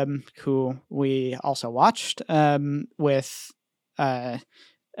 who we also watched with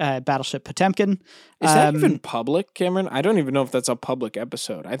Battleship Potemkin. Is that even public, Cameron? I don't even know if that's a public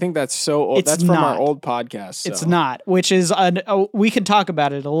episode. I think that's so old. It's that's from not. our old podcast. So. It's not, which is we can talk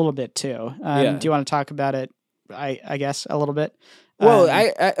about it a little bit too. Yeah. Do you want to talk about it? I guess a little bit. Well,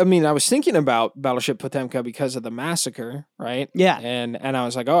 I mean, I was thinking about Battleship Potemkin because of the massacre, right? Yeah. And I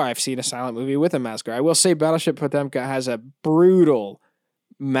was like, oh, I've seen a silent movie with a massacre. I will say Battleship Potemkin has a brutal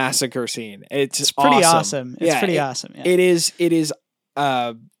massacre scene. It's pretty awesome. It's pretty awesome. Yeah. It is.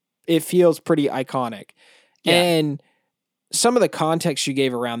 It feels pretty iconic. Yeah. And some of the context you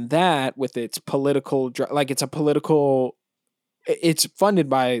gave around that with its political, like it's a political, it's funded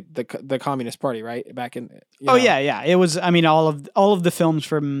by the Communist Party, right? Back in. Yeah. It was. I mean, all of the films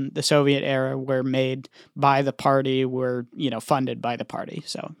from the Soviet era were made by the party, were funded by the party.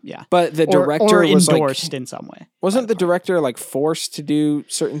 So yeah. But the director or was endorsed in some way. Wasn't the director like forced to do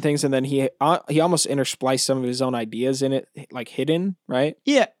certain things, and then he almost interspliced some of his own ideas in it, like hidden, right?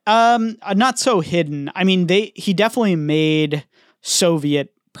 Yeah. Not so hidden. I mean, he definitely made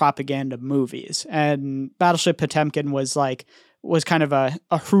Soviet propaganda movies, and Battleship Potemkin was kind of a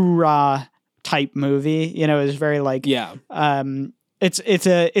hoorah type movie. It was very like, yeah. It's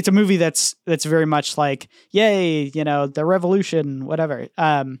a movie that's very much like, yay, the revolution, whatever.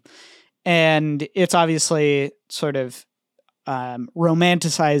 And it's obviously sort of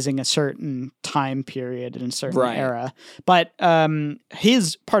romanticizing a certain time period in a certain era. But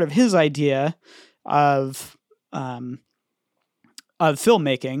part of his idea of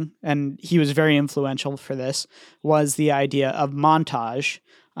filmmaking, and he was very influential for this, was the idea of montage.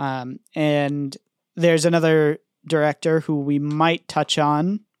 And there's another director who we might touch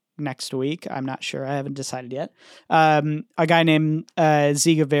on next week. I'm not sure. I haven't decided yet. A guy named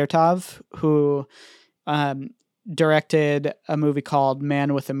Dziga Vertov, who directed a movie called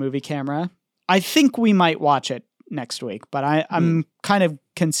Man with a Movie Camera. I think we might watch it next week, but I'm kind of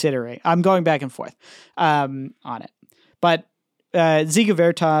considering. I'm going back and forth on it. But Dziga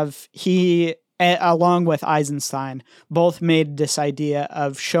Vertov, he, along with Eisenstein, both made this idea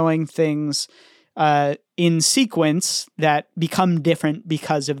of showing things in sequence that become different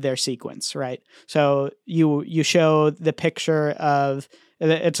because of their sequence, right? So you show the picture of,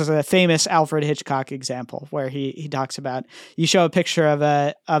 it's a famous Alfred Hitchcock example where he talks about, you show a picture of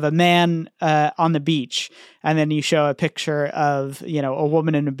a man on the beach, and then you show a picture of a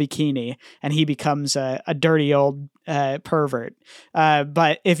woman in a bikini, and he becomes a dirty old pervert.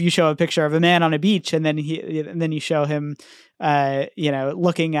 But if you show a picture of a man on a beach, and then you show him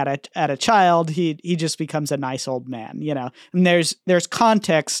looking at a child, he just becomes a nice old man. And there's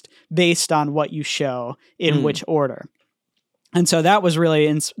context based on what you show in which order. And so that was really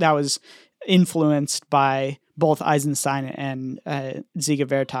that was influenced by both Eisenstein and Dziga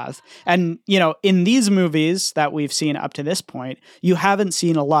Vertov. And in these movies that we've seen up to this point, you haven't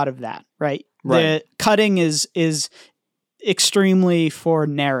seen a lot of that, right? The cutting is extremely for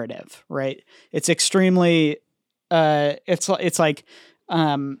narrative, right? It's extremely it's like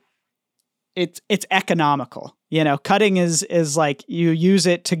it's economical. Cutting is like you use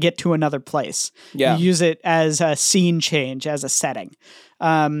it to get to another place. Yeah. You use it as a scene change, as a setting.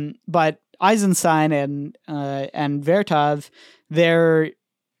 But Eisenstein and Vertov, their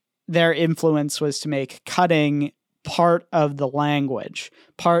influence was to make cutting part of the language,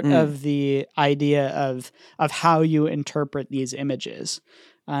 part of the idea of how you interpret these images.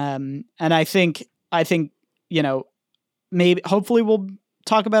 And I think maybe hopefully we'll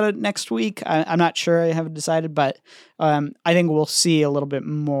talk about it next week. I'm not sure. I haven't decided, but I think we'll see a little bit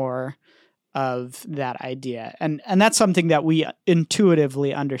more of that idea. And that's something that we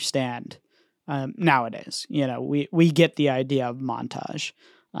intuitively understand nowadays. We get the idea of montage.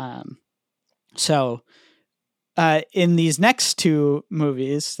 So in these next two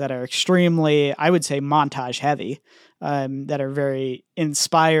movies that are extremely, I would say, montage heavy, that are very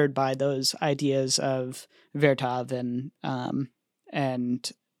inspired by those ideas of Vertov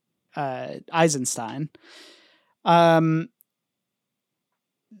and Eisenstein.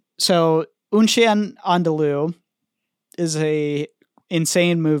 So Un Chien Andalou is a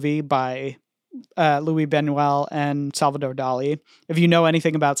insane movie by Louis Buñuel and Salvador Dali. If you know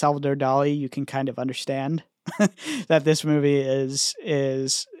anything about Salvador Dali, you can kind of understand that this movie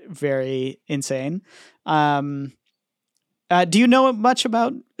is very insane. Do you know much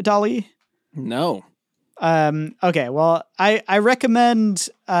about Dali? No. Okay, well, I recommend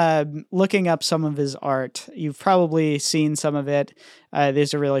looking up some of his art. You've probably seen some of it.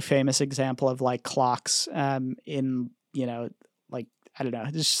 There's a really famous example of like clocks in, like, I don't know,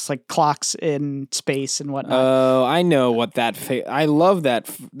 it's just like clocks in space and whatnot. Oh, I know what that. I love that.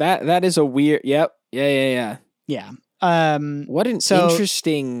 That is a weird. Yep. Yeah. Yeah. What an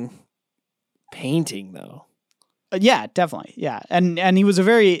interesting painting, though. Yeah, definitely. Yeah, and he was a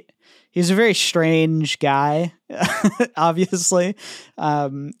very strange guy, obviously.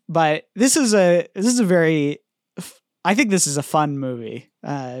 But this is a very. I think this is a fun movie.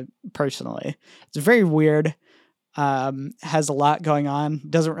 Personally, it's very weird. Has a lot going on.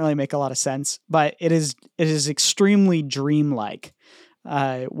 Doesn't really make a lot of sense, but it is extremely dreamlike,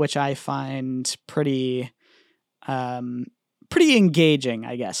 which I find pretty engaging,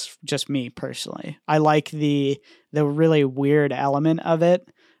 I guess. Just me personally, I like the really weird element of it,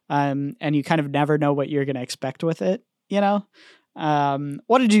 and you kind of never know what you're going to expect with it.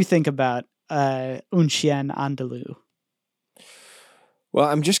 What did you think about Un Chien Andalou? Well,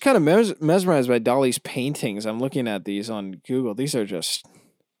 I'm just kind of mesmerized by Dali's paintings. I'm looking at these on Google. These are.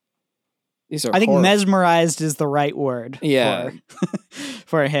 I think mesmerized is the right word. Yeah.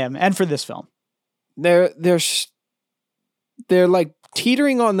 For him and for this film. They're like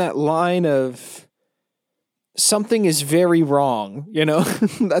teetering on that line of something is very wrong.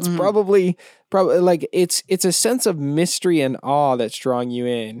 That's probably like it's a sense of mystery and awe that's drawing you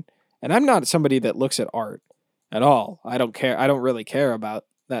in. And I'm not somebody that looks at art at all. I don't care. I don't really care about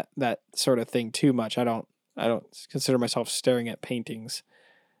that sort of thing too much. I don't consider myself staring at paintings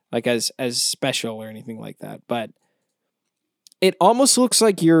like as special or anything like that. But it almost looks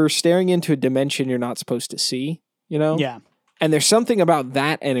like you're staring into a dimension you're not supposed to see, Yeah. And there's something about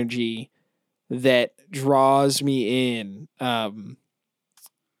that energy that draws me in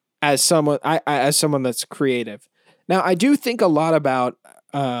as someone that's creative. Now, I do think a lot about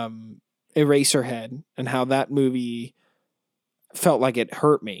Eraserhead and how that movie felt like it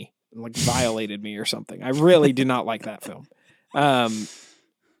hurt me, like violated me or something. I really do not like that film. For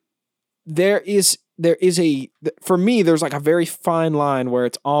me, there's like a very fine line where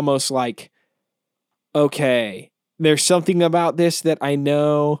it's almost like, okay, there's something about this that I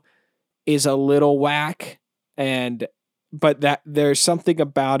know is a little whack, but that there's something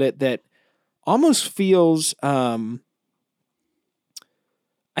about it that almost feels, I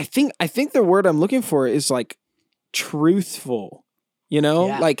think the word I'm looking for is like truthful,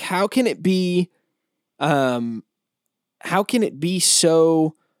 Yeah. Like how can it be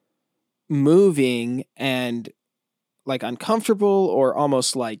so moving and like uncomfortable or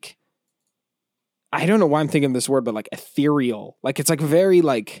almost like, I don't know why I'm thinking this word, but like ethereal. Like it's like very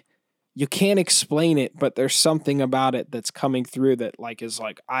like you can't explain it, but there's something about it that's coming through that like is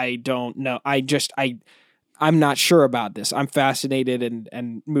like, I don't know. I'm not sure about this. I'm fascinated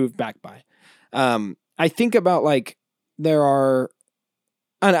and moved back by. I think about like there are,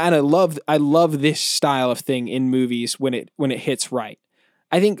 and I love this style of thing in movies when it hits right.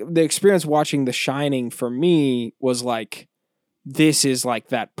 I think the experience watching The Shining for me was like, this is like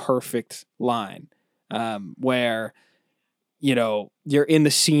that perfect line where, you're in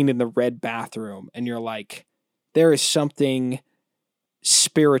the scene in the red bathroom and you're like, there is something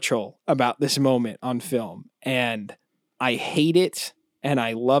spiritual about this moment on film. And I hate it and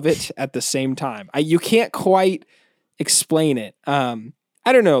I love it at the same time. You can't quite explain it. I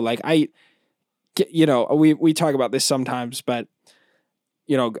don't know. Like we talk about this sometimes, but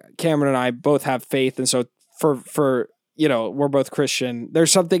Cameron and I both have faith. And so for we're both Christian.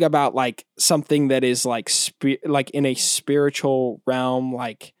 There's something about like something that is like like in a spiritual realm,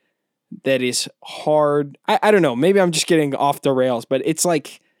 like that is hard. I don't know. Maybe I'm just getting off the rails, but it's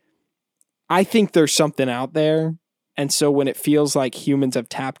like, I think there's something out there. And so when it feels like humans have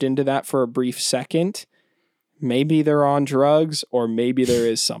tapped into that for a brief second, maybe they're on drugs or maybe there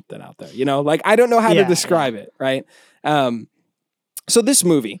is something out there, like, I don't know how to describe it. Right. So this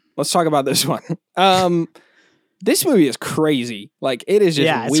movie, let's talk about this one. This movie is crazy. Like it is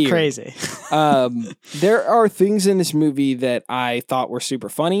just weird. It's crazy. There are things in this movie that I thought were super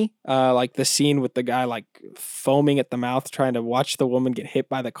funny. Like the scene with the guy like foaming at the mouth trying to watch the woman get hit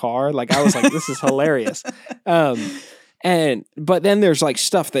by the car. Like I was like, this is hilarious. But then there's like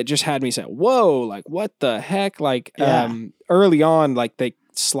stuff that just had me say, whoa, like what the heck? Like early on, like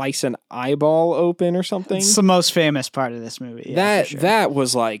slice an eyeball open or something. It's the most famous part of this movie. Yeah, that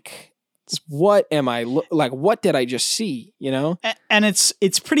was like, what am I like? What did I just see? You know, and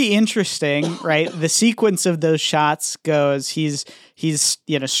it's pretty interesting, right? The sequence of those shots goes: he's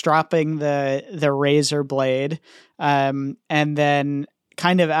stropping the razor blade, and then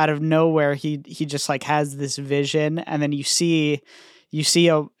kind of out of nowhere, he just like has this vision, and then you see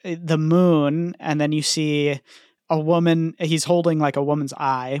the moon, and then you see a woman. He's holding like a woman's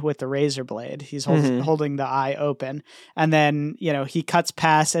eye with the razor blade. He's holding the eye open, and then he cuts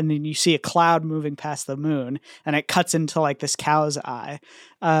past, and then you see a cloud moving past the moon, and it cuts into like this cow's eye,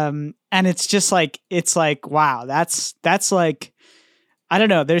 and it's just like wow, that's like, I don't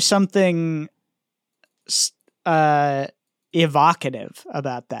know. There's something evocative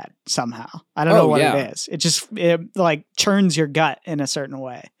about that somehow. I don't know what it is. It like churns your gut in a certain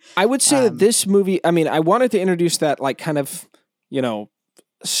way. I would say that this movie, I mean, I wanted to introduce that like kind of,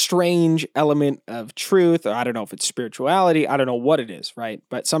 strange element of truth, or I don't know if it's spirituality. I don't know what it is, right?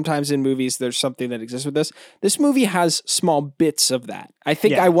 But sometimes in movies, there's something that exists with this. This movie has small bits of that. I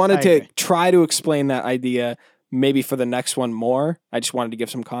think I wanted to try to explain that idea maybe for the next one more. I just wanted to give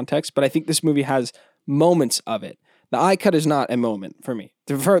some context, but I think this movie has moments of it. The eye cut is not a moment for me.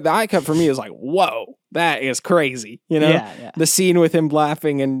 The eye cut for me is like, whoa, that is crazy. Yeah. The scene with him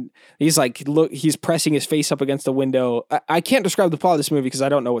laughing and he's like, look, he's pressing his face up against the window. I can't describe the plot of this movie because I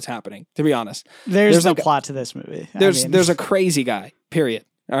don't know what's happening, to be honest. There's no plot to this movie. There's a crazy guy, period.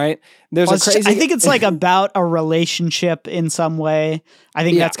 All right. I think it's like about a relationship in some way. I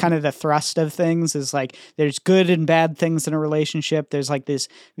think that's kind of the thrust of things, is like there's good and bad things in a relationship. There's like these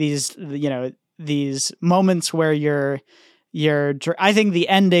moments where I think the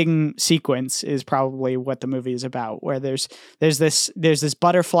ending sequence is probably what the movie is about, where there's this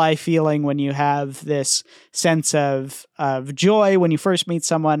butterfly feeling when you have this sense of joy when you first meet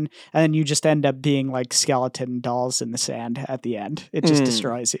someone, and then you just end up being like skeleton dolls in the sand at the end. It just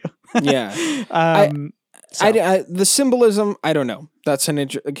destroys you. Yeah. The symbolism, I don't know. That's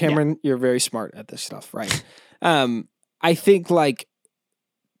Cameron, you're very smart at this stuff, right? I think like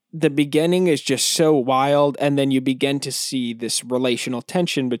the beginning is just so wild, and then you begin to see this relational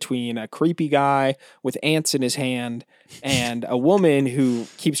tension between a creepy guy with ants in his hand and a woman who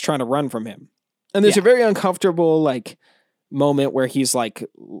keeps trying to run from him. And there's a very uncomfortable like moment where he's like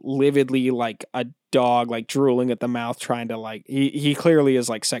lividly like a dog, like drooling at the mouth, trying to like he clearly is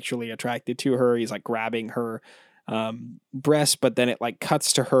like sexually attracted to her. He's like grabbing her breast, but then it like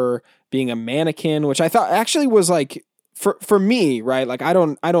cuts to her being a mannequin, which I thought actually was like, for me, right? Like I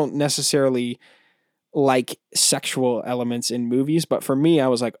don't necessarily like sexual elements in movies, but for me, I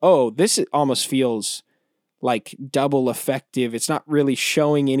was like, oh, this almost feels like double effective. It's not really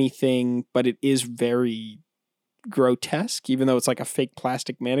showing anything, but it is very grotesque, even though it's like a fake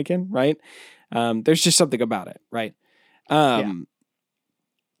plastic mannequin, right? There's just something about it, right? And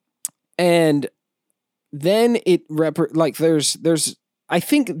then it there's I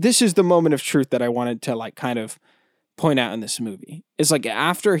think this is the moment of truth that I wanted to like kind of point out in this movie. Is like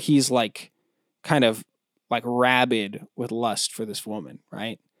after he's like kind of like rabid with lust for this woman,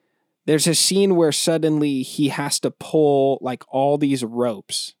 right? There's a scene where suddenly he has to pull like all these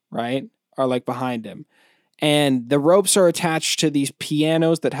ropes, right? Are like behind him. And the ropes are attached to these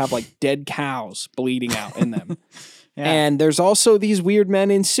pianos that have like dead cows bleeding out in them. And there's also these weird men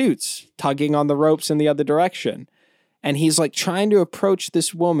in suits tugging on the ropes in the other direction. And he's like trying to approach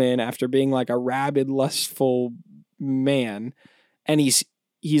this woman after being like a rabid, lustful man, and he's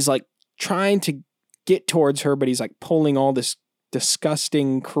like trying to get towards her, but he's like pulling all this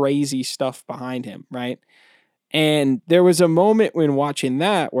disgusting, crazy stuff behind him, right? And there was a moment when watching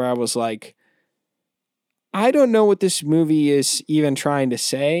that where I was like, I don't know what this movie is even trying to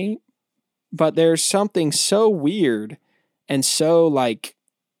say, but there's something so weird and so like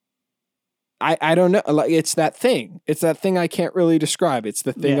I don't know. Like it's that thing. It's that thing I can't really describe. It's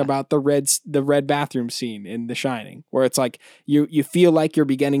the thing about the red bathroom scene in The Shining, where it's like you feel like you're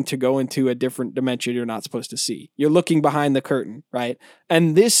beginning to go into a different dimension you're not supposed to see. You're looking behind the curtain, right?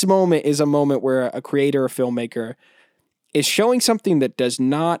 And this moment is a moment where a creator or filmmaker is showing something that does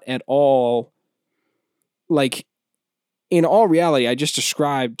not at all, like, in all reality, I just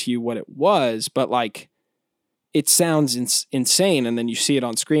described to you what it was, but like, it sounds insane, and then you see it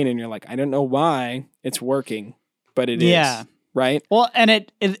on screen, and you're like, I don't know why it's working, but it is, right? Well, and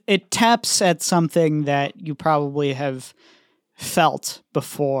it taps at something that you probably have felt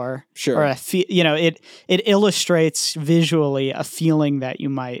before, sure. Or it illustrates visually a feeling that you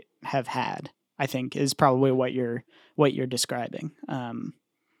might have had. I think is probably what you're describing.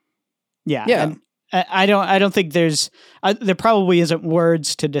 I don't think there probably isn't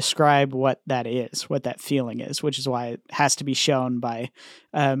words to describe what that is, what that feeling is, which is why it has to be shown by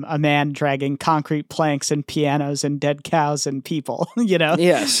a man dragging concrete planks and pianos and dead cows and people,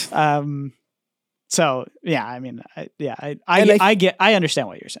 Yes. So yeah, I mean, I understand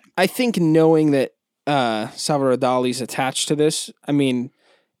what you're saying. I think knowing that Salvador Dali's attached to this, I mean,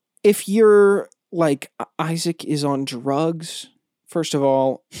 if you're like, Isaac is on drugs, first of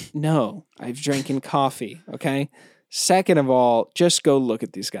all, no, I've drinking coffee, okay? Second of all, just go look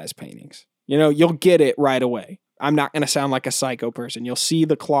at these guys' paintings. You'll get it right away. I'm not going to sound like a psycho person. You'll see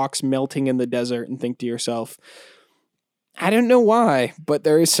the clocks melting in the desert and think to yourself, I don't know why, but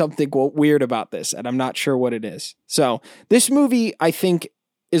there is something weird about this, and I'm not sure what it is. So this movie, I think,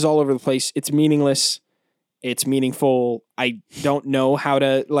 is all over the place. It's meaningless. It's meaningful. I don't know how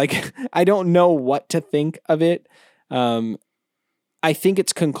to, I don't know what to think of it. I think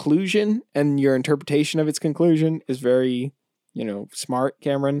its conclusion and your interpretation of its conclusion is very, smart,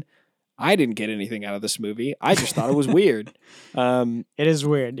 Cameron. I didn't get anything out of this movie. I just thought it was weird. It is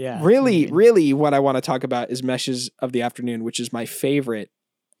weird, yeah. Really what I want to talk about is Meshes of the Afternoon, which is my favorite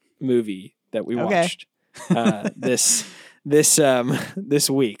movie that we watched this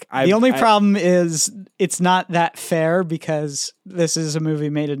week. The only problem is it's not that fair because this is a movie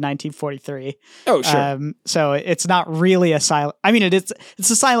made in 1943. Oh, sure. So it's not really a silent. I mean, it's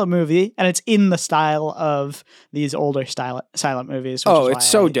a silent movie, and it's in the style of these older silent movies. Which it's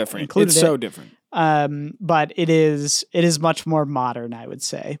so different. It's so different. But it is much more modern, I would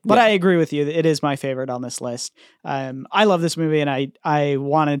say. But I agree with you. It is my favorite on this list. I love this movie, and I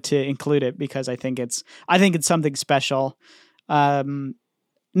wanted to include it because I think it's something special.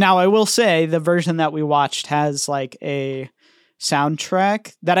 Now I will say the version that we watched has like a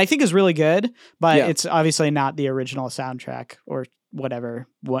soundtrack that I think is really good, but it's obviously not the original soundtrack or whatever.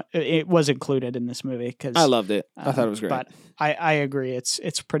 What it was included in this movie because I loved it. I thought it was great. But I agree.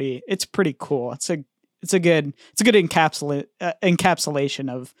 It's pretty cool. It's a good encapsulation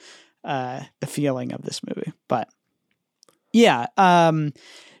of the feeling of this movie. But yeah,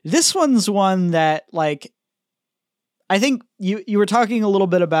 this one's one that like I think you were talking a little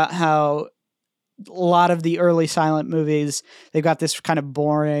bit about how a lot of the early silent movies, they've got this kind of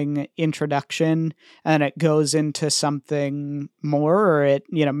boring introduction and it goes into something more, or it,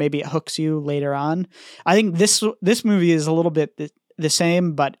 maybe it hooks you later on. I think this movie is a little bit the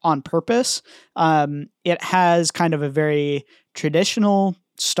same, but on purpose. It has kind of a very traditional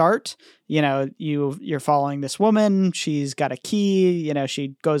start. You're following this woman. She's got a key.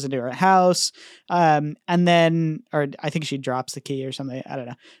 She goes into her house, and then, or I think she drops the key or something. I don't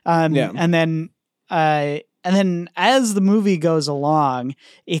know. And then as the movie goes along,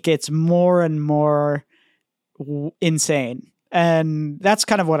 it gets more and more insane. And that's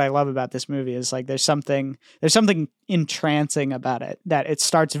kind of what I love about this movie is like there's something entrancing about it, that it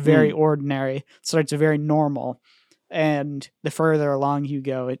starts very ordinary, starts very normal. And the further along you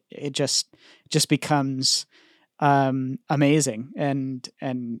go, it just becomes amazing and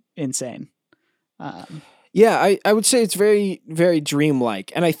insane. I would say it's very, very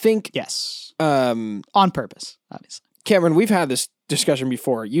dreamlike. And I think yes, on purpose, obviously. Cameron, we've had this discussion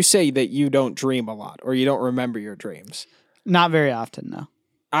before. You say that you don't dream a lot or you don't remember your dreams. Not very often, no.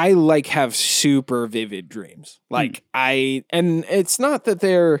 I have super vivid dreams. And it's not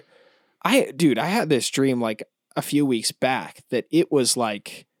that I had this dream a few weeks back that it was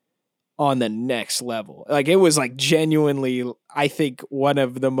on the next level. It was genuinely, I think, one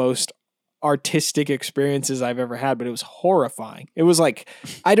of the most artistic experiences I've ever had, but it was horrifying. It was I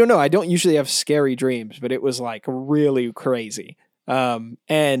don't know. I don't usually have scary dreams, but it was really crazy.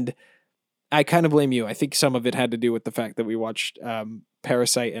 And I kind of blame you. I think some of it had to do with the fact that we watched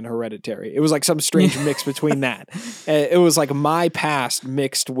Parasite and Hereditary. It was some strange mix between that. It was my past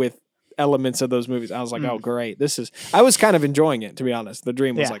mixed with elements of those movies. I was oh, great. I was kind of enjoying it, to be honest. The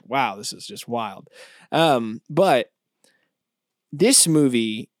dream was wow, this is just wild. But this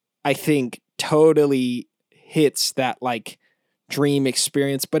movie, I think, totally hits that dream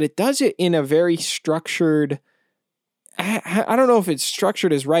experience, but it does it in a very structured, I don't know if it's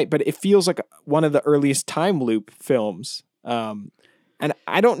structured as right, but it feels like one of the earliest time loop films. And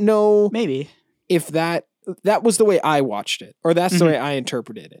I don't know maybe if that was the way I watched it, or that's the way I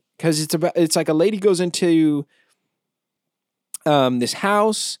interpreted it. Because it's a lady goes into this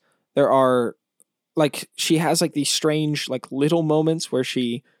house. There are she has these strange little moments where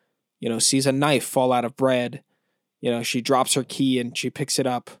she, sees a knife fall out of bread. She drops her key and she picks it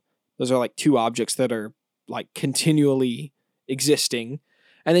up. Those are two objects that are continually existing.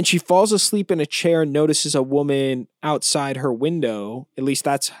 And then she falls asleep in a chair and notices a woman outside her window. At least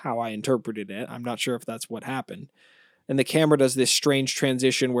that's how I interpreted it. I'm not sure if that's what happened. And the camera does this strange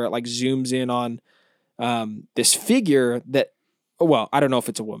transition where it like zooms in on this figure that, well, I don't know if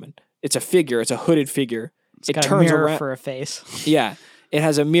it's a woman. It's a figure. It's a hooded figure. It got turns a mirror around for a face. Yeah. It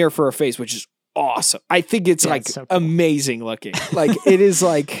has a mirror for a face, which is awesome. I think it's it's so cool. Amazing looking. Like it is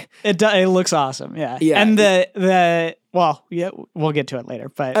like it looks awesome. Yeah. And we'll get to it later,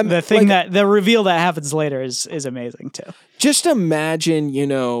 but the thing the reveal that happens later is amazing too. Just imagine,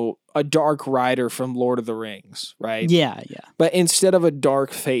 a dark rider from Lord of the Rings, right? Yeah. But instead of a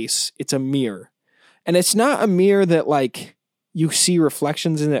dark face, it's a mirror. And it's not a mirror that like you see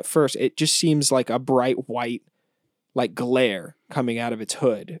reflections in at first. It just seems like a bright white like glare coming out of its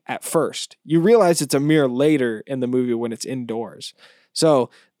hood at first. You realize it's a mirror later in the movie when it's indoors. So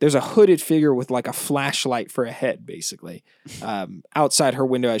there's a hooded figure with like a flashlight for a head, basically, outside her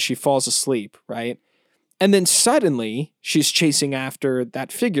window as she falls asleep, right? And then suddenly she's chasing after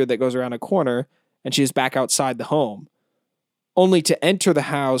that figure that goes around a corner and she's back outside the home. Only to enter the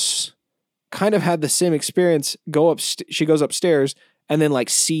house, kind of had the same experience, she goes upstairs and then like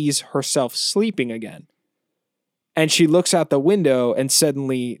sees herself sleeping again. And she looks out the window and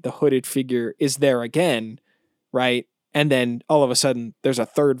suddenly the hooded figure is there again, right? And then all of a sudden there's a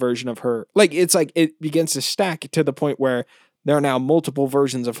third version of her. Like it's like it begins to stack to the point where there are now multiple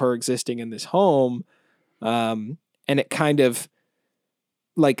versions of her existing in this home. And it kind of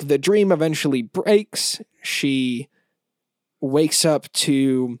like the dream eventually breaks. She wakes up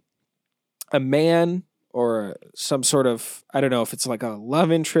to a man or some sort of, I don't know if it's like a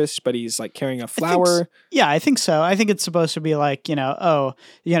love interest, but he's like carrying a flower. I think so. I think it's supposed to be like,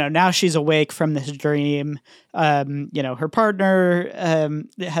 now she's awake from this dream. Her partner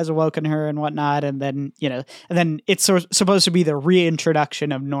has awoken her and whatnot. And then, it's supposed to be the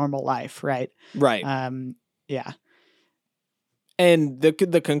reintroduction of normal life, right? Right. Yeah. And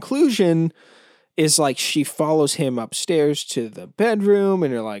the conclusion is like she follows him upstairs to the bedroom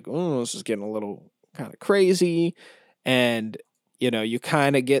and you're like, oh, this is getting a little kind of crazy. And, you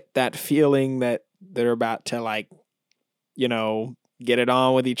kind of get that feeling that they're about to like, get it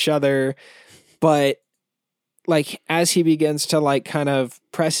on with each other. But like, as he begins to like kind of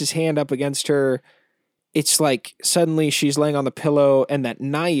press his hand up against her, it's like suddenly she's laying on the pillow and that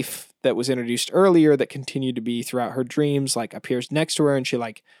knife that was introduced earlier that continued to be throughout her dreams, like appears next to her and she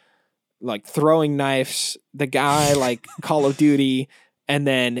like throwing knives, the guy like Call of Duty, and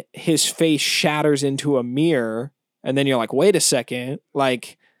then his face shatters into a mirror. And then you're like, wait a second,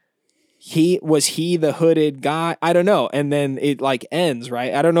 like was he the hooded guy? I don't know. And then it like ends,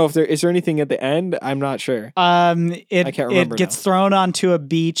 right? I don't know if is there anything at the end? I'm not sure. I can't remember. It gets thrown onto a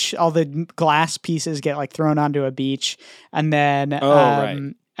beach. All the glass pieces get like thrown onto a beach. And then,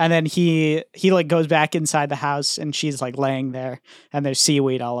 right. And then he like goes back inside the house and she's like laying there and there's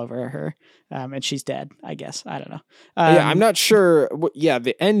seaweed all over her. And she's dead, I guess. I don't know. I'm not sure.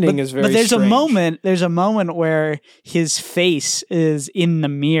 The ending is very. But there's strange. There's a moment where his face is in the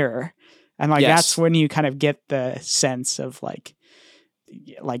mirror, and like that's when you kind of get the sense of like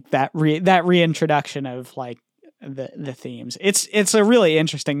that reintroduction of like the themes. It's a really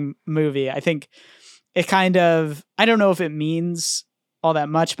interesting movie. I think it kind of, I don't know if it means all that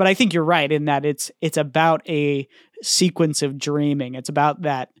much, but I think you're right in that it's about a sequence of dreaming. It's about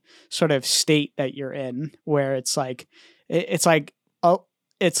that sort of state that you're in where it's like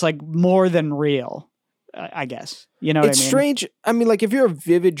more than real, I guess. You know what I mean? It's strange. I mean, like if you're a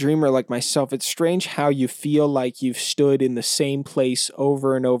vivid dreamer like myself, it's strange how you feel like you've stood in the same place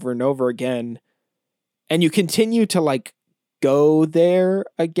over and over and over again. And you continue to like go there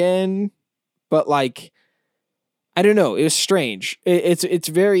again, but like, I don't know. It was strange.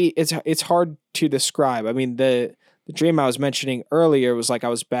 It's hard to describe. I mean, the dream I was mentioning earlier was like I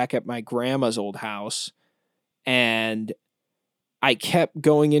was back at my grandma's old house and I kept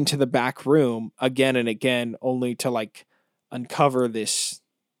going into the back room again and again, only to like uncover this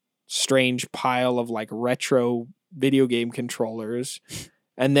strange pile of like retro video game controllers.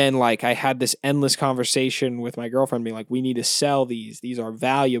 And then like I had this endless conversation with my girlfriend being like, we need to sell these. These are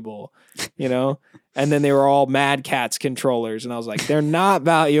valuable, And then they were all Mad Catz controllers. And I was like, they're not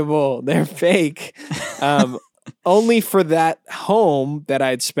valuable. They're fake. Only for that home that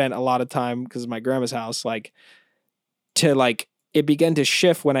I'd spent a lot of time because of my grandma's house, like to like, it began to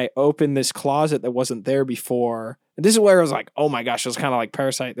shift when I opened this closet that wasn't there before. And this is where I was like, oh my gosh, it was kind of like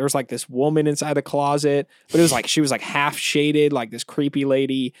Parasite. There was like this woman inside the closet, but it was like, she was like half shaded, like this creepy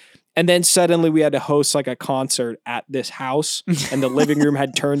lady. And then suddenly we had to host like a concert at this house and the living room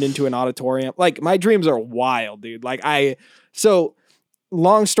had turned into an auditorium. Like my dreams are wild, dude. So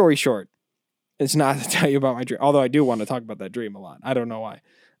long story short, it's not to tell you about my dream, although I do want to talk about that dream a lot. I don't know why.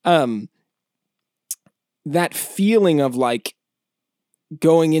 That feeling of like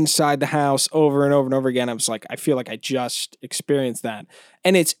going inside the house over and over and over again, I was like, I feel like I just experienced that.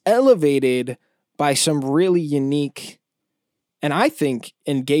 And it's elevated by some really unique and I think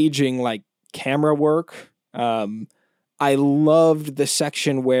engaging like camera work. I loved the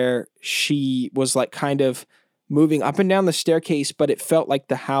section where she was like kind of moving up and down the staircase, but it felt like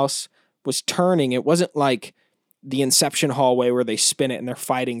the house was turning. It wasn't like the Inception hallway where they spin it and they're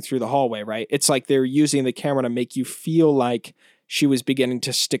fighting through the hallway, right? It's like they're using the camera to make you feel like she was beginning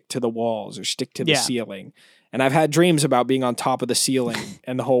to stick to the walls or stick to the ceiling. And I've had dreams about being on top of the ceiling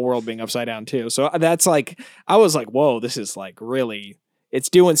and the whole world being upside down too. So that's like, I was like, whoa, this is like really, it's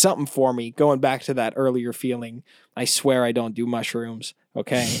doing something for me. Going back to that earlier feeling, I swear I don't do mushrooms.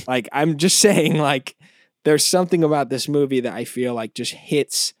 Okay. Like, I'm just saying, like, there's something about this movie that I feel like just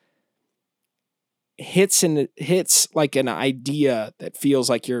hits like an idea that feels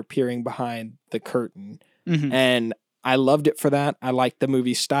like you're peering behind the curtain. Mm-hmm. And I loved it for that. I liked the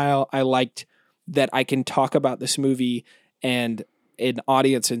movie style. I liked that I can talk about this movie and an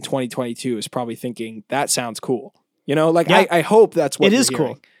audience in 2022 is probably thinking that sounds cool. You know, like I hope that's what it is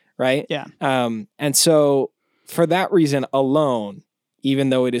hearing, cool. Right. Yeah. And so for that reason alone, even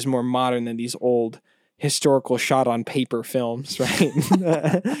though it is more modern than these old historical shot on paper films, right?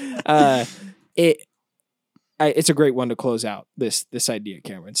 It's a great one to close out this idea,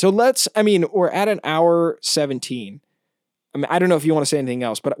 Cameron. So we're at an hour 17. I mean, I don't know if you want to say anything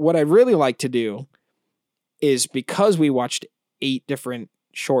else, but what I'd really like to do is, because we watched 8 different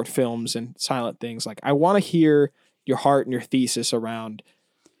short films and silent things, like I want to hear your heart and your thesis around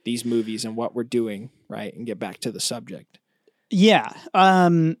these movies and what we're doing, right? And get back to the subject. Yeah.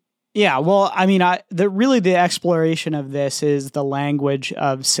 Yeah. Well, I mean, the exploration of this is the language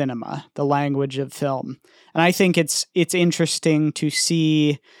of cinema, the language of film. And I think it's interesting to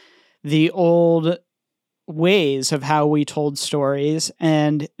see the old ways of how we told stories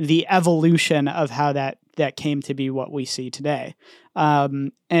and the evolution of how that came to be what we see today.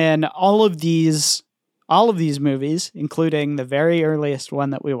 And all of these movies, including the very earliest one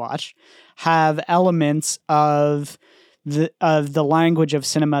that we watched, have elements of the language of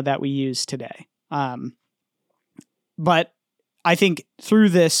cinema that we use today. But I think through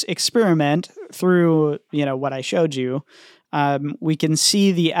this experiment, through what I showed you, we can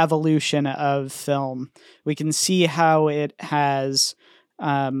see the evolution of film. We can see how it has,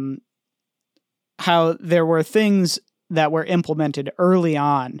 how there were things that were implemented early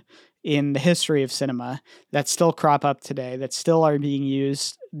on in the history of cinema that still crop up today, that still are being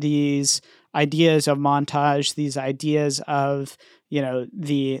used. These ideas of montage, these ideas of,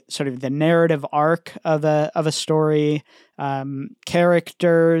 the sort of the narrative arc of a story,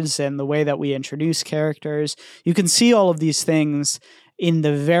 characters and the way that we introduce characters. You can see all of these things in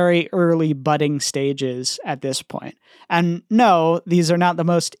the very early budding stages at this point. And no, these are not the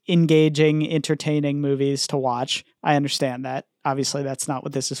most engaging, entertaining movies to watch. I understand that. Obviously, that's not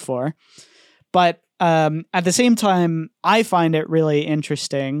what this is for. But at the same time, I find it really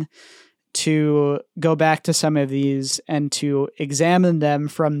interesting to go back to some of these and to examine them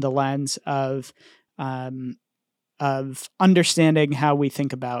from the lens of understanding how we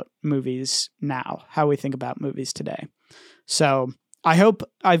think about movies now, how we think about movies today. So I hope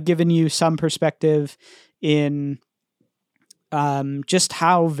I've given you some perspective in just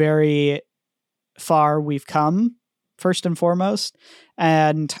how very far we've come, first and foremost,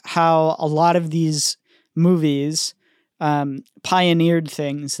 and how a lot of these movies pioneered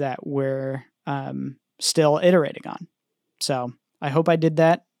things that we're still iterating on. So I hope I did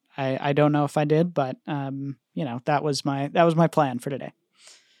that. I don't know if I did, but that was my plan for today.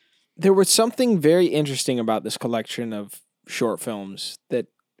 There was something very interesting about this collection of short films that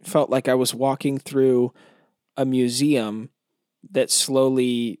felt like I was walking through a museum that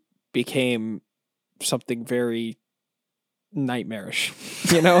slowly became something very nightmarish,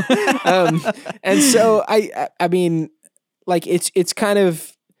 and so I mean, like it's kind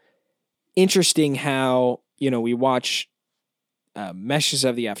of interesting how we watch Meshes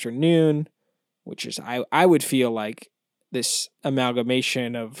of the Afternoon, which is I would feel like this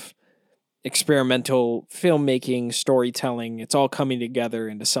amalgamation of experimental filmmaking, storytelling. It's all coming together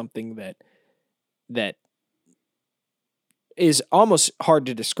into something that is almost hard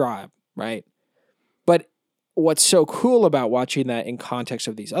to describe, right? But what's so cool about watching that in context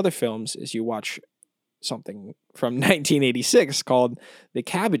of these other films is you watch something from 1986 called The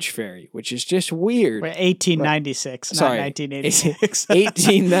Cabbage Fairy, which is just weird. 1896, not 1986.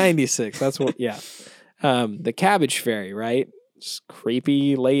 1896. That's what, yeah. The Cabbage Fairy, right? this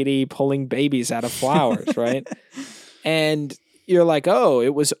creepy lady pulling babies out of flowers, right? And you're like, oh,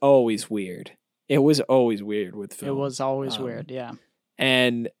 it was always weird. It was always weird with film. It was always weird, yeah.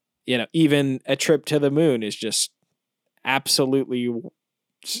 And, even A Trip to the Moon is just absolutely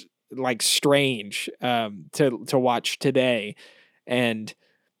like strange to watch today, and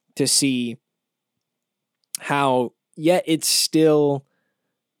to see how, it's still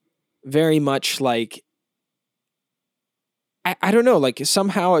very much like, I don't know, like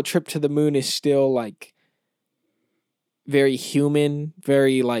somehow A Trip to the Moon is still like very human,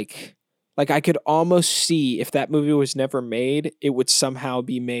 very like I could almost see if that movie was never made, it would somehow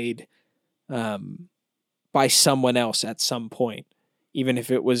be made by someone else at some point, even if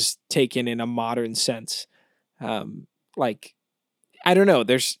it was taken in a modern sense. Like, I don't know,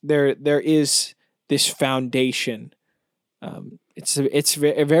 there is this foundation. It's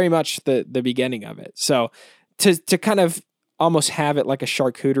very much the beginning of it. So to kind of almost have it like a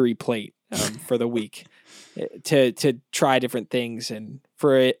charcuterie plate for the week, to try different things, and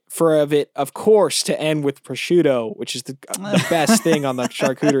for it, of course, to end with prosciutto, which is the best thing on the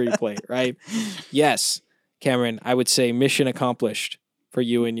charcuterie plate, right? Yes, Cameron, I would say mission accomplished for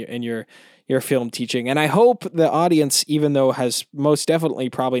you and your film teaching. And I hope the audience, even though has most definitely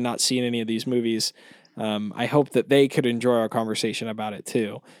probably not seen any of these movies, I hope that they could enjoy our conversation about it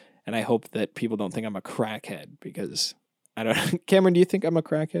too. And I hope that people don't think I'm a crackhead, because I don't. Cameron, do you think I'm a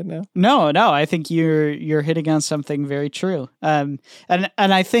crackhead now? No. I think you're hitting on something very true. And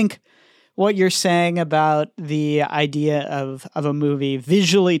I think what you're saying about the idea of a movie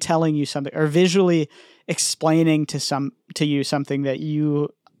visually telling you something, or visually explaining to you something that you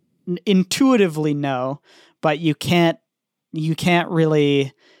intuitively know, but you can't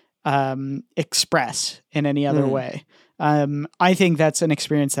really express in any other way. I think that's an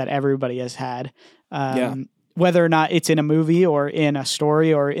experience that everybody has had. Whether or not it's in a movie or in a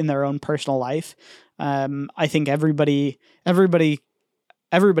story or in their own personal life. I think everybody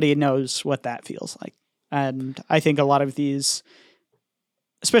knows what that feels like. And I think a lot of these,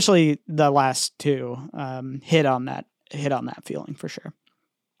 especially the last two, hit on that feeling for sure.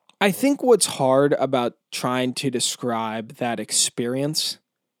 I think what's hard about trying to describe that experience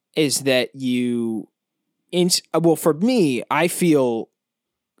is that for me, I feel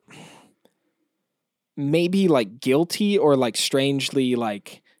maybe like guilty or like strangely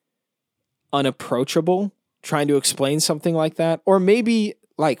like unapproachable trying to explain something like that. Or maybe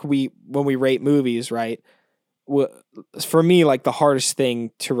like when we rate movies, right? For me, like the hardest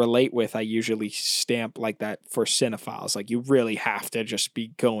thing to relate with, I usually stamp like that for cinephiles. Like you really have to just be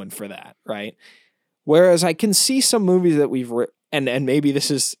going for that, right? Whereas I can see some movies that we've and maybe this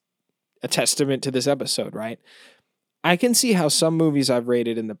is a testament to this episode, right? I can see how some movies I've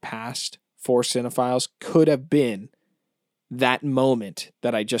rated in the past for cinephiles could have been that moment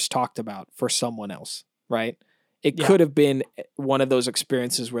that I just talked about for someone else, right? It could have been one of those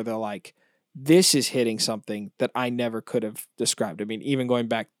experiences where they're like, this is hitting something that I never could have described. I mean, even going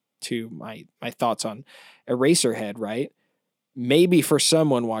back to my thoughts on Eraserhead, right? Maybe for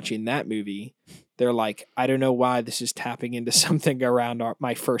someone watching that movie, they're like, I don't know why this is tapping into something around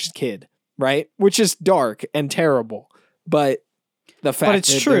my first kid, right? Which is dark and terrible, but the fact, but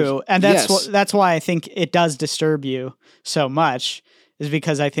it's true, and that's why I think it does disturb you so much, is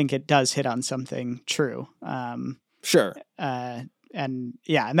because I think it does hit on something true. Sure. And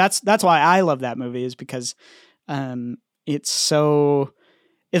that's why I love that movie, is because it's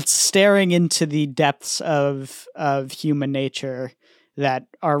staring into the depths of human nature that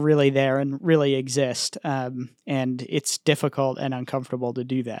are really there and really exist. And it's difficult and uncomfortable to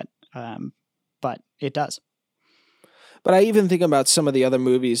do that. But it does. But I even think about some of the other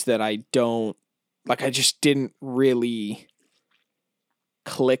movies that I just didn't really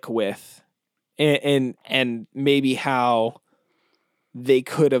click with, and maybe how they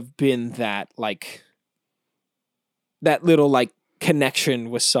could have been that little like connection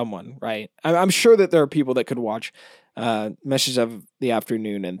with someone, right? I'm sure that there are people that could watch Meshes of the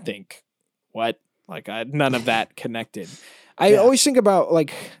Afternoon and think, what? Like none of that connected. I always think about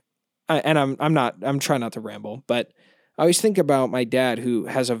I'm trying not to ramble, but I always think about my dad, who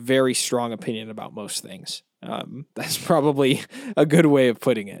has a very strong opinion about most things. That's probably a good way of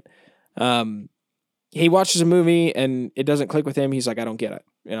putting it. He watches a movie and it doesn't click with him. He's like, I don't get it.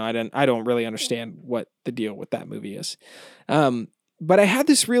 I don't really understand what the deal with that movie is. But I had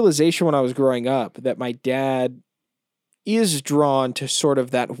this realization when I was growing up that my dad is drawn to sort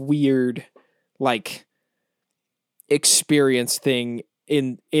of that weird, like, experience thing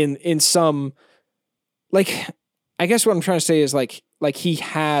in some, like, I guess what I'm trying to say is like he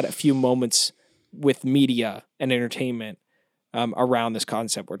had a few moments with media and entertainment around this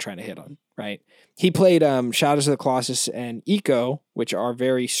concept we're trying to hit on, right? He played Shadows of the Colossus and Ico, which are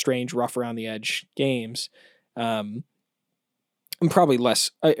very strange, rough around the edge games. And probably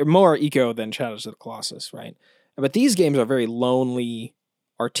more Ico than Shadows of the Colossus, right? But these games are very lonely,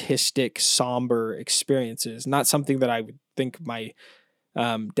 artistic, somber experiences. Not something that I would think my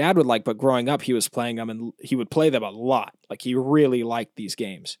dad would like, but growing up, he was playing them and he would play them a lot. Like he really liked these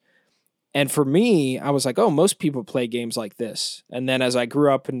games. And for me, I was like, oh, most people play games like this. And then as I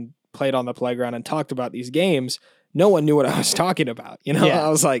grew up and played on the playground and talked about these games, no one knew what I was talking about. You know, I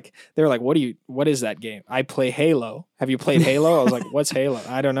was like, they were like, what is that game? I play Halo. Have you played Halo? I was like, what's Halo?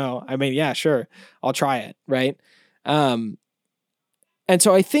 I don't know. I mean, yeah, sure. I'll try it. Right. And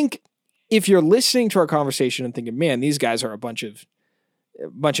so I think if you're listening to our conversation and thinking, man, these guys are a bunch of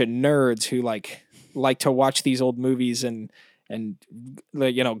nerds who like to watch these old movies and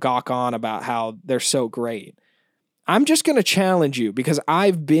gawk on about how they're so great. I'm just going to challenge you because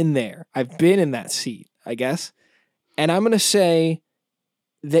I've been there. I've been in that seat, I guess. And I'm going to say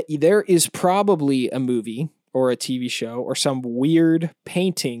that there is probably a movie or a TV show or some weird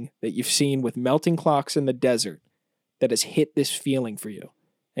painting that you've seen with melting clocks in the desert that has hit this feeling for you.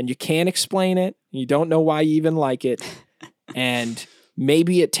 And you can't explain it. You don't know why you even like it. And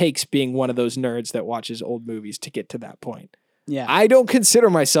maybe it takes being one of those nerds that watches old movies to get to that point. Yeah. I don't consider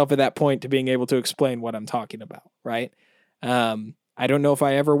myself at that point to being able to explain what I'm talking about, right? I don't know if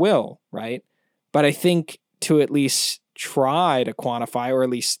I ever will, right? But I think to at least try to quantify or at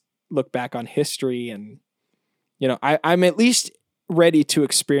least look back on history and, I'm at least ready to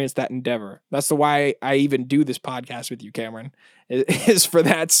experience that endeavor. That's the why I even do this podcast with you, Cameron, is for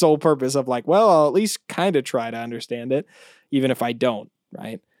that sole purpose of like, well, I'll at least kind of try to understand it, even if I don't,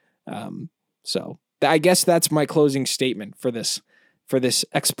 right? So I guess that's my closing statement for this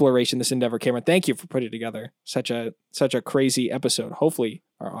exploration, this endeavor. Cameron, thank you for putting together such a crazy episode. Hopefully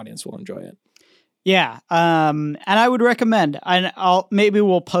our audience will enjoy it. Yeah. And I would recommend, maybe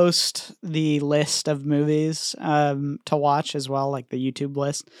we'll post the list of movies to watch as well, like the YouTube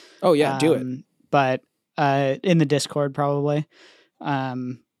list. Oh yeah, do it. But in the Discord probably.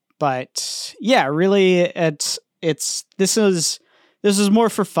 But yeah, really this is more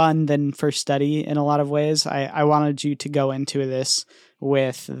for fun than for study in a lot of ways. I wanted you to go into this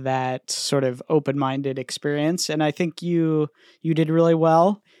with that sort of open-minded experience. And I think you did really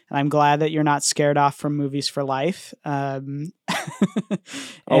well. And I'm glad that you're not scared off from movies for life. We've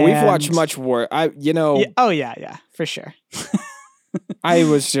watched much more. Yeah, for sure.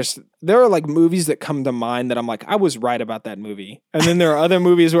 There are like movies that come to mind that I'm like, I was right about that movie. And then there are other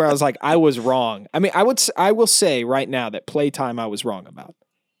movies where I was like, I was wrong. I mean, I will say right now that Playtime I was wrong about.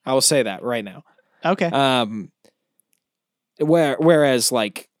 I will say that right now. Okay. Whereas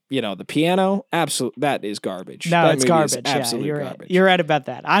like, The Piano, that is garbage. No, that it's garbage. Absolutely you're garbage. Right. You're right about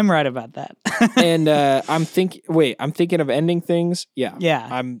that. I'm right about that. And I'm thinking of ending things. Yeah.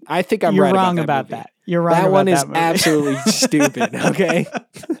 Yeah. I think I'm You're right wrong about that. You're wrong that about one that is movie. absolutely stupid. Okay.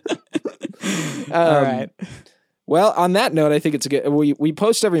 All right. Well, on that note, I think it's good. We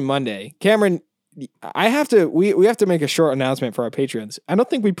post every Monday. Cameron, we have to make a short announcement for our patrons. I don't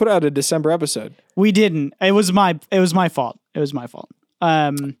think we put out a December episode. We didn't. It was my fault.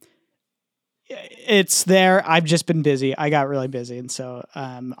 It's there. I've just been busy. I got really busy, and so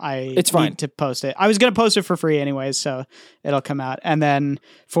it's fine need to post it. I was gonna post it for free anyways, so it'll come out. And then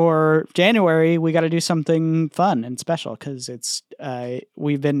for January, we got to do something fun and special because it's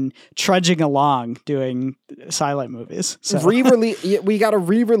we've been trudging along doing silent movies. So we got to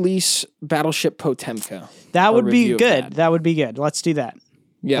re-release Battleship Potemkin. That would be good. That would be good. Let's do that.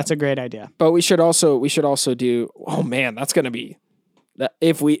 Yeah, that's a great idea. But we should also do. Oh man, that's gonna be.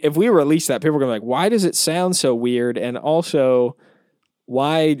 If we release that, people are gonna be like, why does it sound so weird? And also,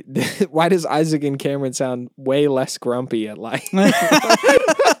 why does Isaac and Cameron sound way less grumpy at like? I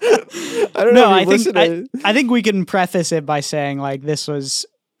don't know. I think we can preface it by saying like this was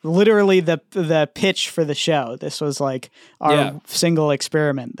literally the pitch for the show. This was like our single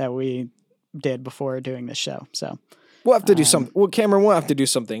experiment that we did before doing this show. So. We'll have to do something. Well, Cameron, we'll have to do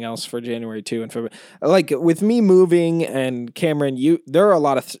something else for January too and February. Like with me moving and Cameron, there's a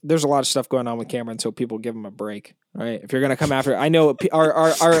lot of stuff going on with Cameron, so people give him a break. Right? If you're gonna come after, I know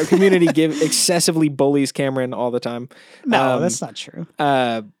our community excessively bullies Cameron all the time. No, that's not true.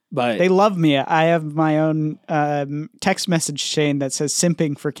 But they love me. I have my own text message chain that says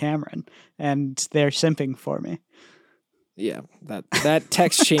 "simping for Cameron," and they're simping for me. Yeah, that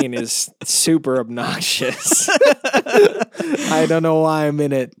text chain is super obnoxious. I don't know why I'm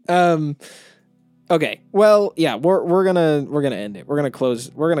in it. Okay. Well, yeah, we're gonna end it. We're gonna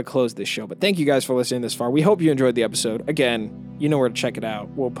close this show. But thank you guys for listening this far. We hope you enjoyed the episode. Again, you know where to check it out.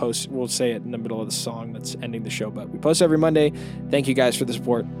 We'll say it in the middle of the song that's ending the show. But we post every Monday. Thank you guys for the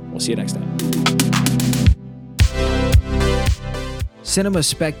support. We'll see you next time. Cinema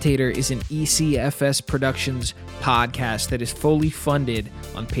Spectator is an ECFS Productions podcast that is fully funded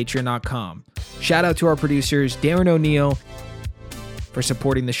on Patreon.com. Shout out to our producers, Darren O'Neill, for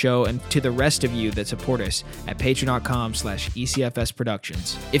supporting the show, and to the rest of you that support us at patreon.com/ECFS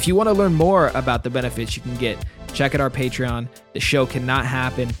Productions. If you want to learn more about the benefits you can get, check out our Patreon. The show cannot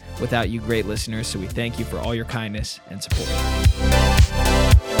happen without you great listeners, so we thank you for all your kindness and support.